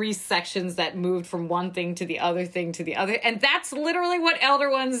like these 3 sections that moved from one thing to the other thing to the other. And that's literally what Elder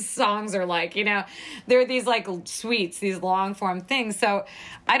One's songs are like. They're these like suites, these long form things. So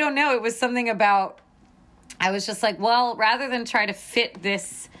I don't know, it was something about, I was just like, well, rather than try to fit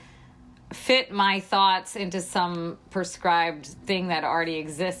my thoughts into some prescribed thing that already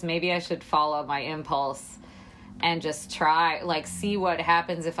exists, maybe I should follow my impulse and just try, like, see what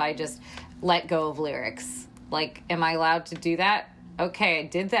happens if I just let go of lyrics. Like, am I allowed to do that? Okay, I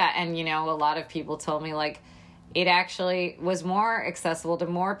did that. And, a lot of people told me, like, it actually was more accessible to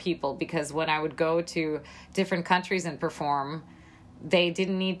more people, because when I would go to different countries and perform, they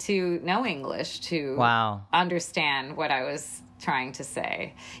didn't need to know English to understand what I was trying to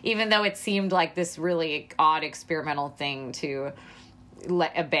say, even though it seemed like this really odd experimental thing to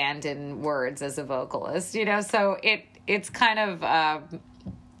abandon words as a vocalist, so it's kind of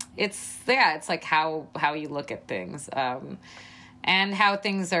it's like how you look at things, and how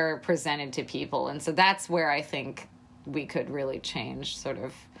things are presented to people. And so that's where I think we could really change sort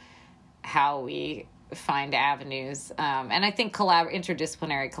of how we find avenues. And I think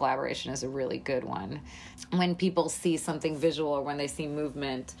interdisciplinary collaboration is a really good one. When people see something visual or when they see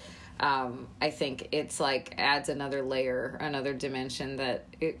movement, I think it's like adds another layer, another dimension that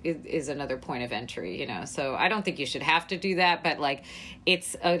is another point of entry, So I don't think you should have to do that, but like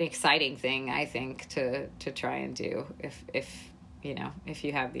it's an exciting thing, I think, to try and do if you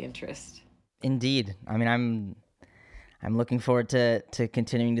have the interest. Indeed. I mean, I'm looking forward to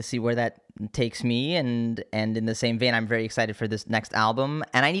continuing to see where that takes me, and in the same vein, I'm very excited for this next album.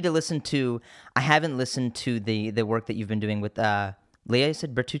 And I need to I haven't listened to the work that you've been doing with Leah, you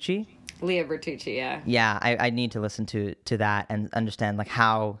said Bertucci? Leah Bertucci, yeah. Yeah, I need to listen to that and understand like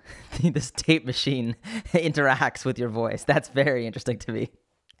how this tape machine interacts with your voice. That's very interesting to me.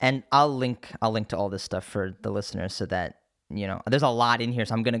 And I'll link to all this stuff for the listeners so that there's a lot in here,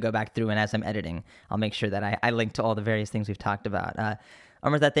 so I'm going to go back through, and as I'm editing, I'll make sure that I link to all the various things we've talked about.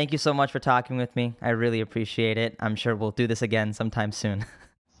 Amrita, thank you so much for talking with me. I really appreciate it. I'm sure we'll do this again sometime soon.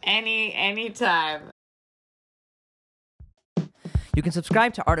 Anytime. You can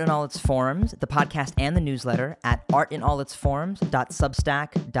subscribe to Art in All Its Forms, the podcast and the newsletter, at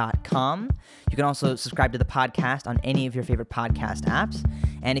artinallitsforms.substack.com. You can also subscribe to the podcast on any of your favorite podcast apps.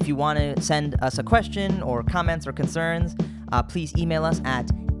 And if you want to send us a question or comments or concerns, please email us at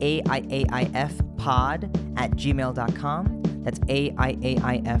aiaifpod@gmail.com. That's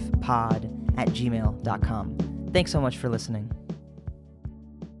aiaifpod@gmail.com. Thanks so much for listening.